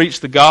because we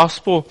preach the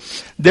gospel,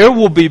 there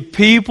will be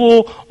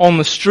people on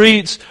the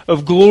streets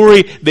of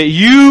Glory that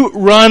you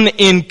run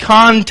in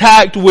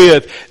contact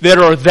with that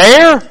are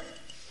there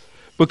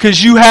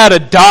because you had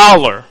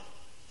 $1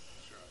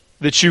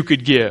 that you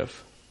could give.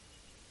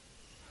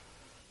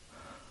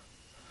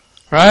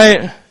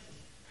 Right?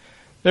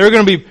 There are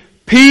going to be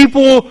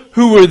people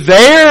who were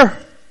there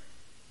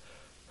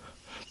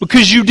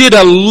because you did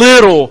a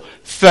little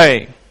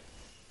thing.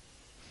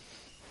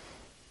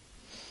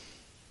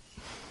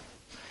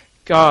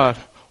 God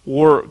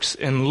works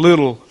in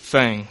little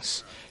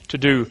things to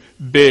do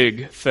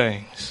big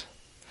things.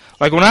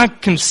 Like when I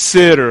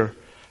consider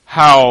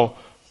how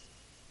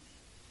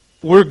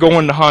we're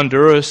going to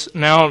Honduras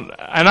now,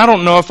 and I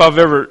don't know if I've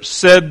ever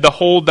said the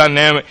whole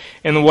dynamic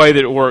in the way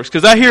that it works.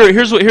 Because I hear,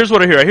 here's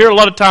what I hear. I hear a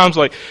lot of times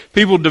like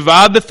people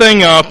divide the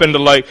thing up into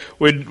like,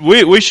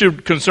 we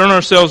should concern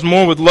ourselves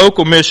more with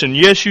local mission.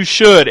 Yes, you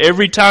should.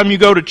 Every time you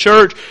go to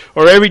church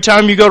or every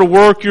time you go to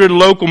work, you're in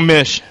local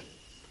mission.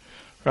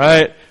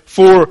 Right?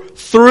 For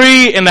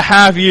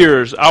 3.5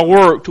 years, I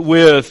worked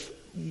with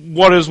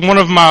what is one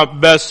of my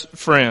best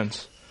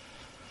friends.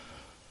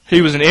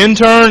 He was an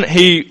intern.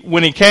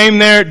 When he came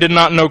there, did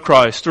not know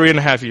Christ.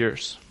 3.5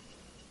 years.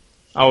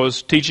 I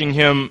was teaching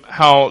him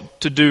how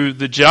to do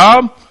the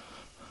job,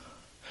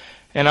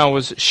 and I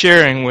was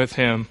sharing with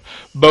him,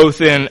 both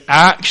in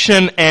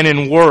action and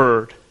in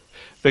word,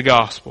 the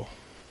gospel.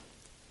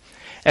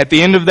 At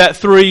the end of that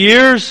 3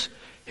 years,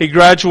 he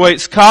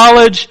graduates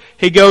college.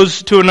 He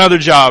goes to another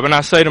job, and I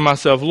say to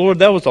myself, Lord,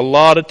 that was a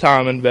lot of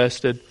time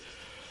invested.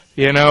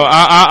 You know,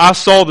 I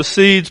saw the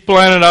seeds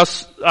planted.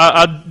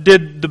 I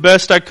did the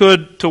best I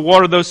could to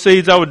water those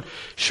seeds. I would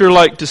sure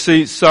like to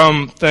see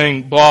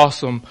something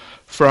blossom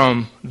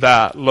from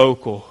that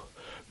local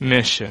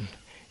mission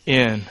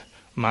in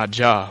my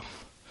job.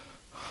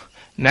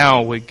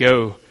 Now we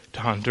go to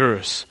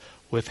Honduras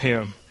with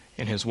him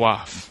and his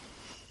wife.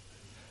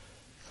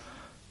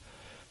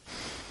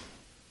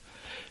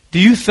 Do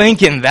you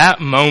think in that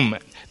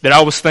moment that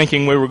I was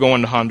thinking we were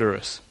going to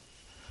Honduras?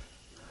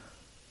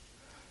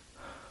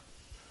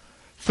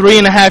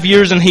 3.5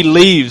 years and he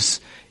leaves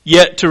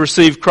yet to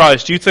receive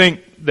Christ. Do you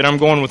think that I'm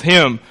going with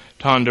him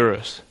to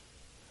Honduras?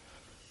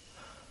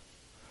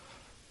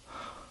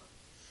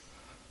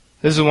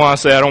 This is why I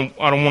say I don't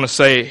want to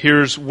say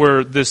here's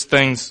where this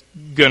thing's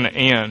going to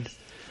end.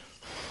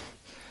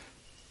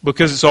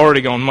 Because it's already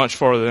gone much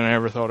farther than I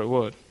ever thought it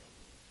would.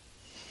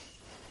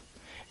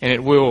 And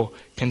it will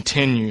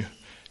continue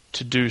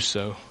to do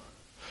so.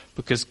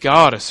 Because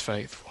God is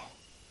faithful.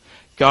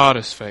 God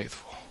is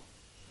faithful.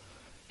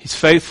 He's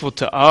faithful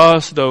to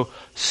us, though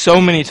so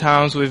many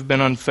times we've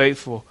been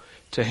unfaithful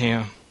to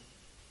Him.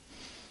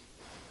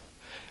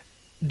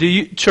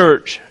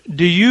 Church,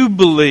 do you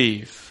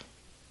believe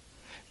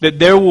that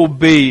there will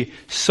be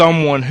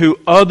someone who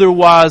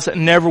otherwise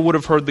never would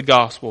have heard the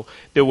gospel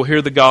that will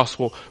hear the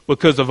gospel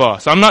because of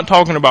us? I'm not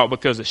talking about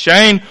because of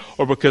Shane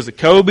or because of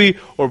Kobe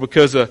or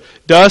because of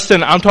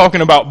Dustin. I'm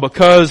talking about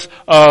because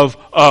of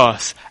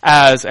us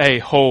as a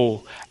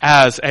whole,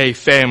 as a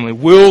family.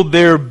 Will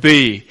there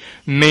be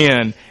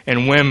men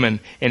and women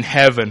in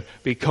heaven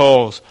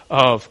because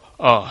of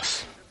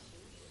us?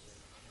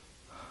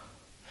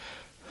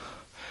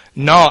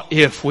 Not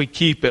if we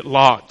keep it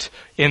locked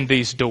in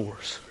these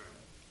doors.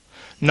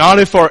 Not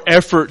if our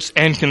efforts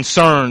and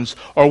concerns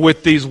are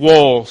with these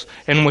walls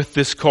and with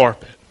this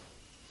carpet.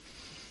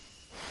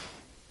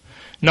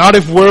 Not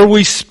if where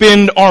we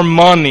spend our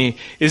money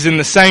is in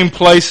the same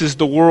places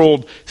the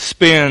world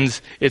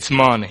spends its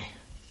money.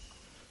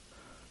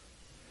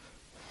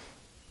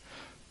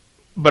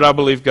 But I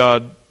believe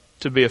God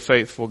to be a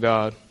faithful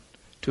God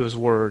to His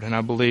Word. And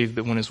I believe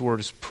that when His Word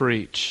is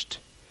preached,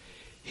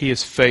 He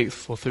is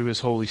faithful through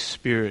His Holy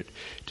Spirit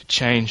to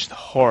change the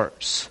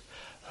hearts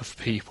of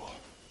people.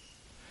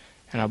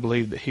 And I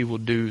believe that He will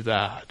do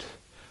that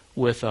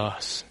with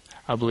us.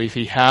 I believe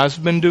He has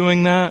been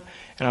doing that,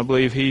 and I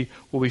believe He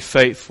will be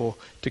faithful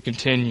to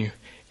continue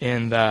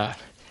in that.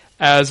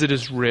 As it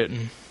is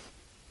written,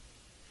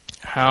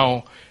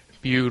 how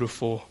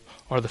beautiful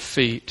are the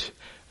feet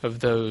of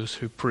those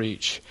who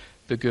preach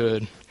the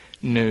good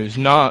news.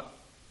 Not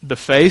the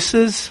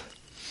faces,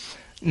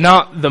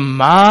 not the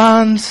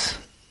minds,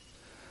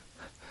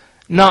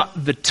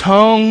 not the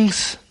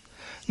tongues,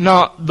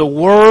 not the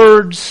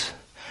words,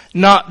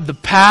 not the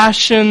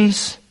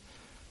passions,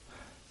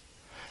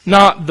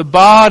 not the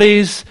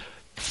bodies,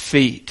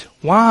 feet.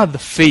 Why the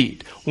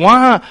feet?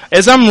 Why,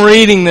 as I'm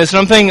reading this and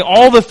I'm thinking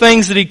all the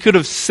things that he could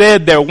have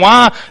said there,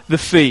 why the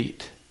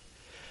feet?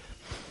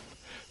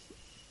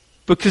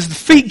 Because the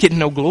feet get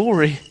no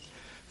glory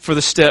for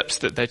the steps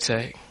that they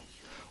take,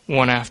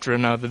 one after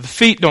another. The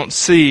feet don't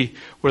see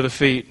where the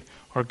feet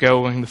are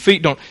going. The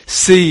feet don't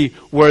see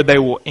where they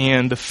will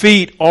end. The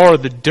feet are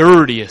the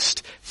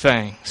dirtiest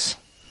things.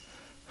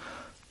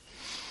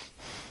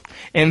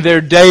 In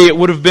their day, it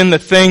would have been the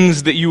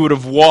things that you would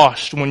have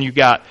washed when you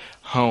got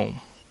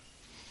home.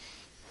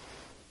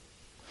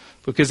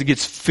 Because it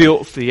gets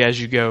filthy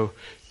as you go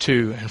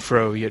to and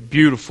fro. Yet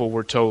beautiful,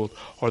 we're told,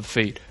 are the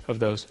feet of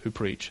those who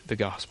preach the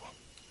gospel.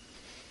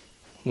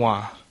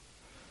 Why?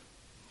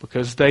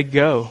 Because they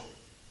go.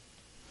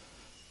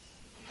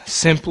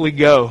 Simply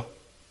go.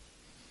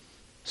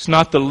 It's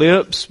not the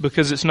lips,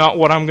 because it's not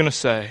what I'm going to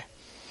say.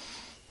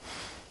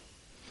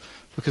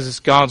 Because it's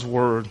God's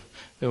word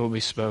that will be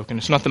spoken.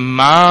 It's not the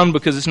mind,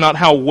 because it's not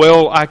how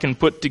well I can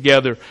put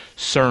together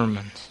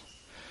sermons.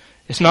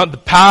 It's not the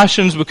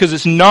passions, because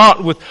it's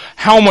not with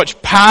how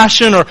much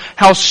passion or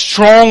how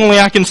strongly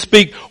I can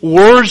speak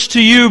words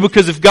to you,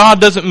 because if God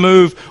doesn't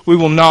move, we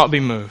will not be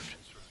moved.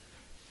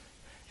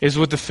 It's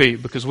with the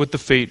feet, because with the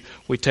feet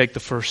we take the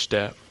first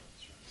step.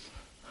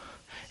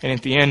 And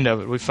at the end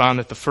of it, we find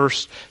that the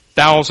first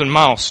 1,000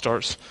 miles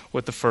starts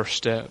with the first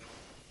step.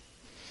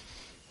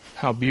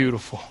 How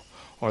beautiful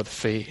are the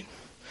feet.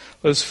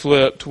 Let's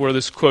flip to where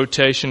this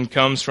quotation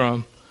comes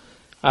from.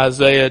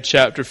 Isaiah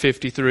chapter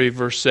 53,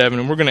 verse 7.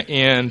 And we're going to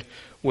end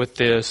with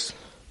this.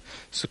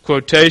 It's a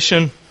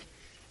quotation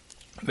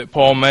that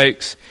Paul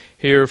makes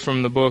here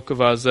from the book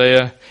of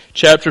Isaiah.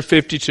 Chapter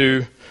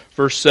 52,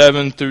 verse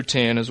 7 through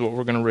 10 is what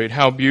we're going to read.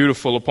 How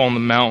beautiful upon the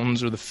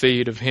mountains are the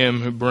feet of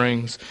him who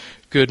brings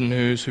good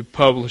news, who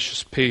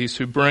publishes peace,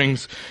 who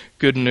brings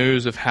good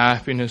news of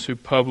happiness, who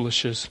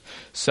publishes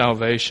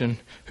salvation,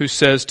 who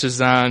says to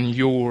Zion,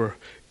 your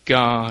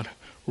God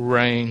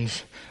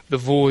reigns. The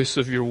voice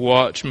of your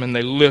watchmen,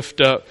 they lift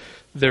up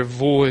their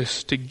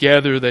voice.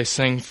 Together they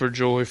sing for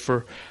joy,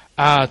 for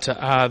eye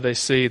to eye they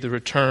see the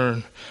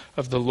return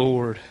of the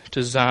Lord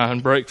to Zion.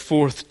 Break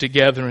forth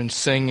together in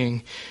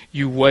singing,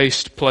 you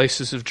waste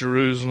places of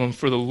Jerusalem,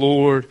 for the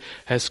Lord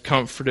has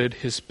comforted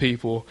his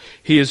people.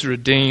 He has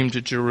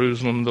redeemed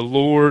Jerusalem. The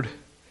Lord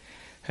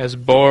has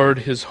bared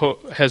his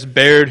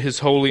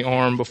holy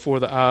arm before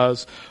the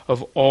eyes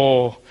of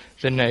all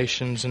the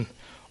nations, and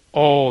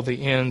all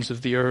the ends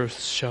of the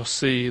earth shall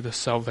see the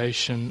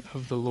salvation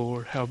of the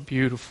Lord. How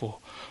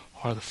beautiful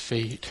are the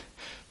feet,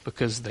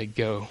 because they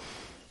go.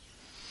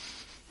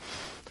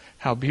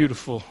 How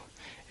beautiful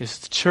is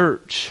the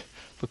church,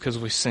 because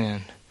we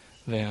send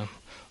them.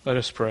 Let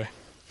us pray.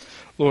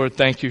 Lord,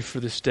 thank you for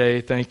this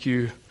day. Thank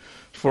you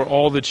for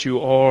all that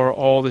you are,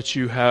 all that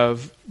you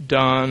have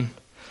done.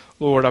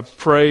 Lord, I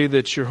pray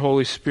that your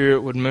Holy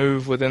Spirit would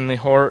move within the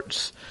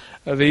hearts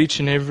of each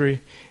and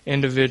every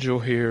individual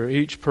here,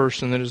 each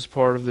person that is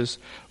part of this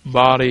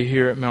body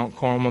here at Mount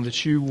Carmel,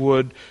 that you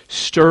would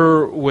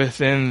stir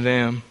within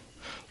them.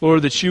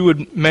 Lord, that you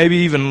would maybe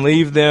even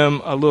leave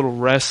them a little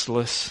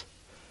restless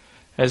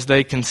as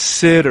they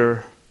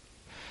consider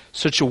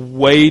such a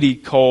weighty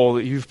call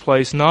that you've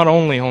placed not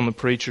only on the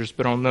preachers,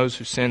 but on those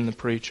who send the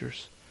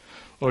preachers.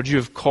 Lord, you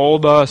have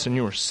called us and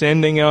you are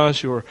sending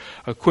us. You are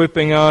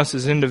equipping us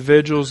as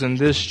individuals in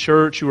this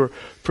church. You are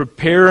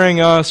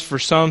preparing us for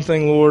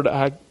something, Lord,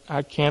 I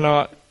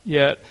cannot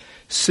yet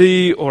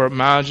see or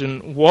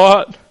imagine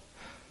what.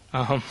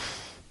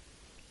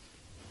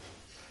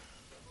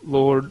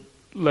 Lord,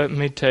 let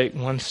me take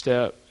one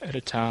step at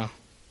a time.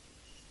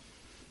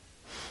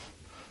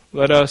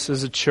 Let us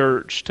as a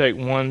church take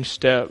one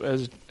step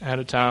at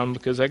a time,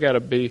 because I got to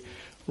be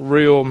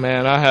real,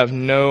 man. I have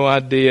no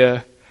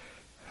idea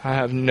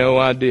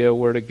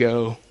where to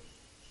go.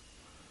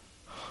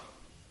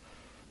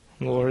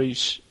 Lord,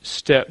 each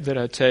step that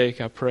I take,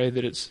 I pray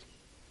that it's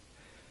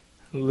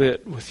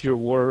lit with your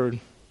word.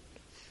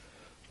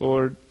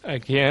 Lord,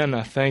 again,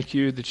 I thank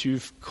you that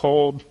you've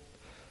called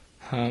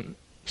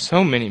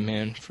so many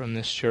men from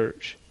this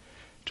church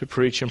to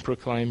preach and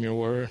proclaim your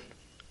word.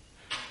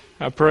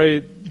 I pray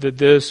that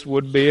this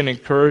would be an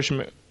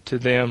encouragement to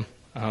them.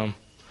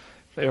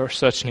 They are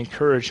such an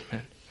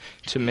encouragement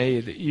to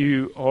me, that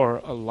you are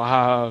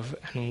alive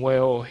and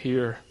well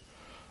here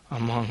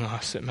among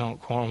us at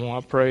Mount Carmel. I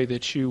pray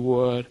that you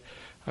would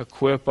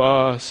equip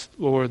us,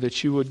 Lord,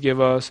 that you would give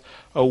us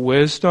a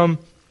wisdom,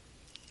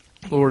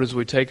 Lord, as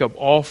we take up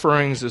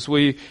offerings, as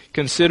we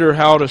consider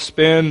how to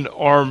spend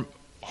our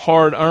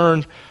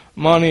hard-earned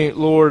money.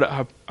 Lord,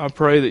 I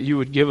pray that you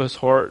would give us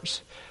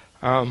hearts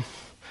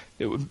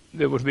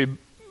that would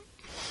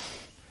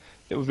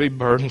be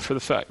burdened for the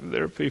fact that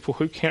there are people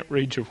who can't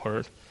read your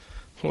word.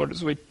 Lord,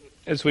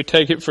 as we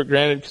take it for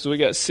granted, because we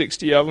got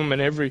 60 of them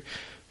in every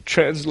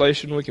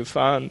translation we can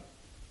find,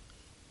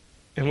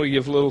 and we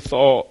give little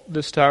thought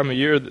this time of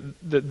year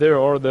that there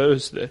are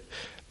those that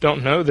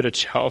don't know that a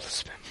child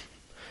has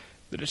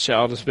that a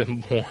child has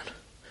been born,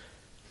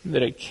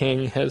 that a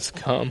king has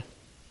come.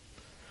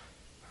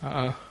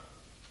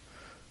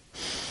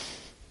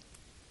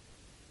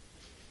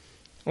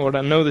 Lord,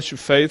 I know that you're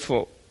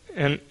faithful,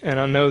 and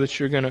I know that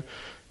you're gonna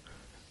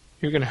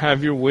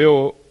have your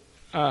will.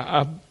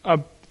 I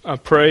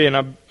pray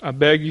and I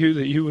beg you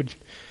that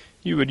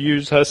you would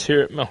use us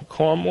here at Mount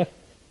Carmel.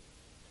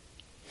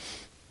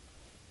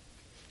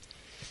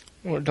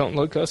 Lord, don't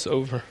look us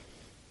over.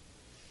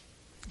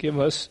 Give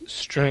us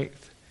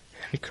strength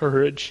and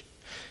courage.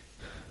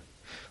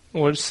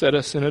 Lord, set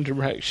us in a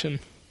direction,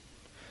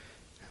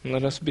 and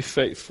let us be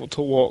faithful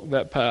to walk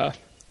that path.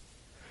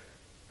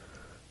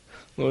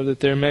 Lord, that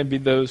there may be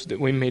those that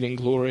we meet in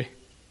glory,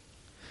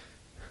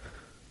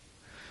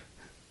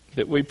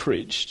 that we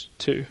preached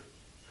to,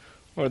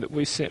 or that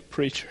we sent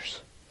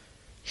preachers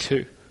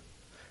to.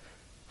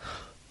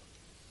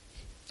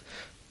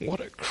 What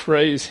a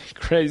crazy,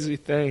 crazy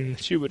thing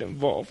that you would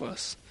involve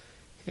us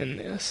in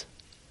this.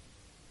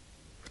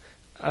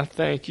 I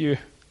thank you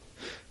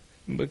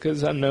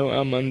because I know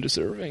I'm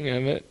undeserving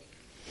of it,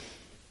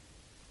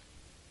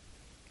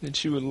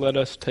 that you would let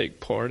us take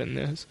part in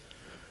this.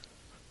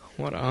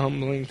 What a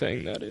humbling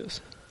thing that is.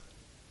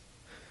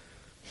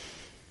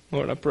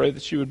 Lord, I pray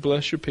that you would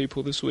bless your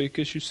people this week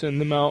as you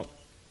send them out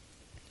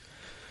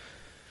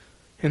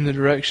in the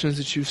directions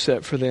that you've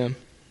set for them,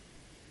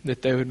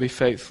 that they would be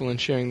faithful in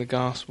sharing the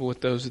gospel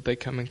with those that they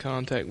come in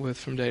contact with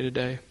from day to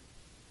day.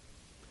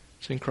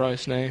 It's in Christ's name.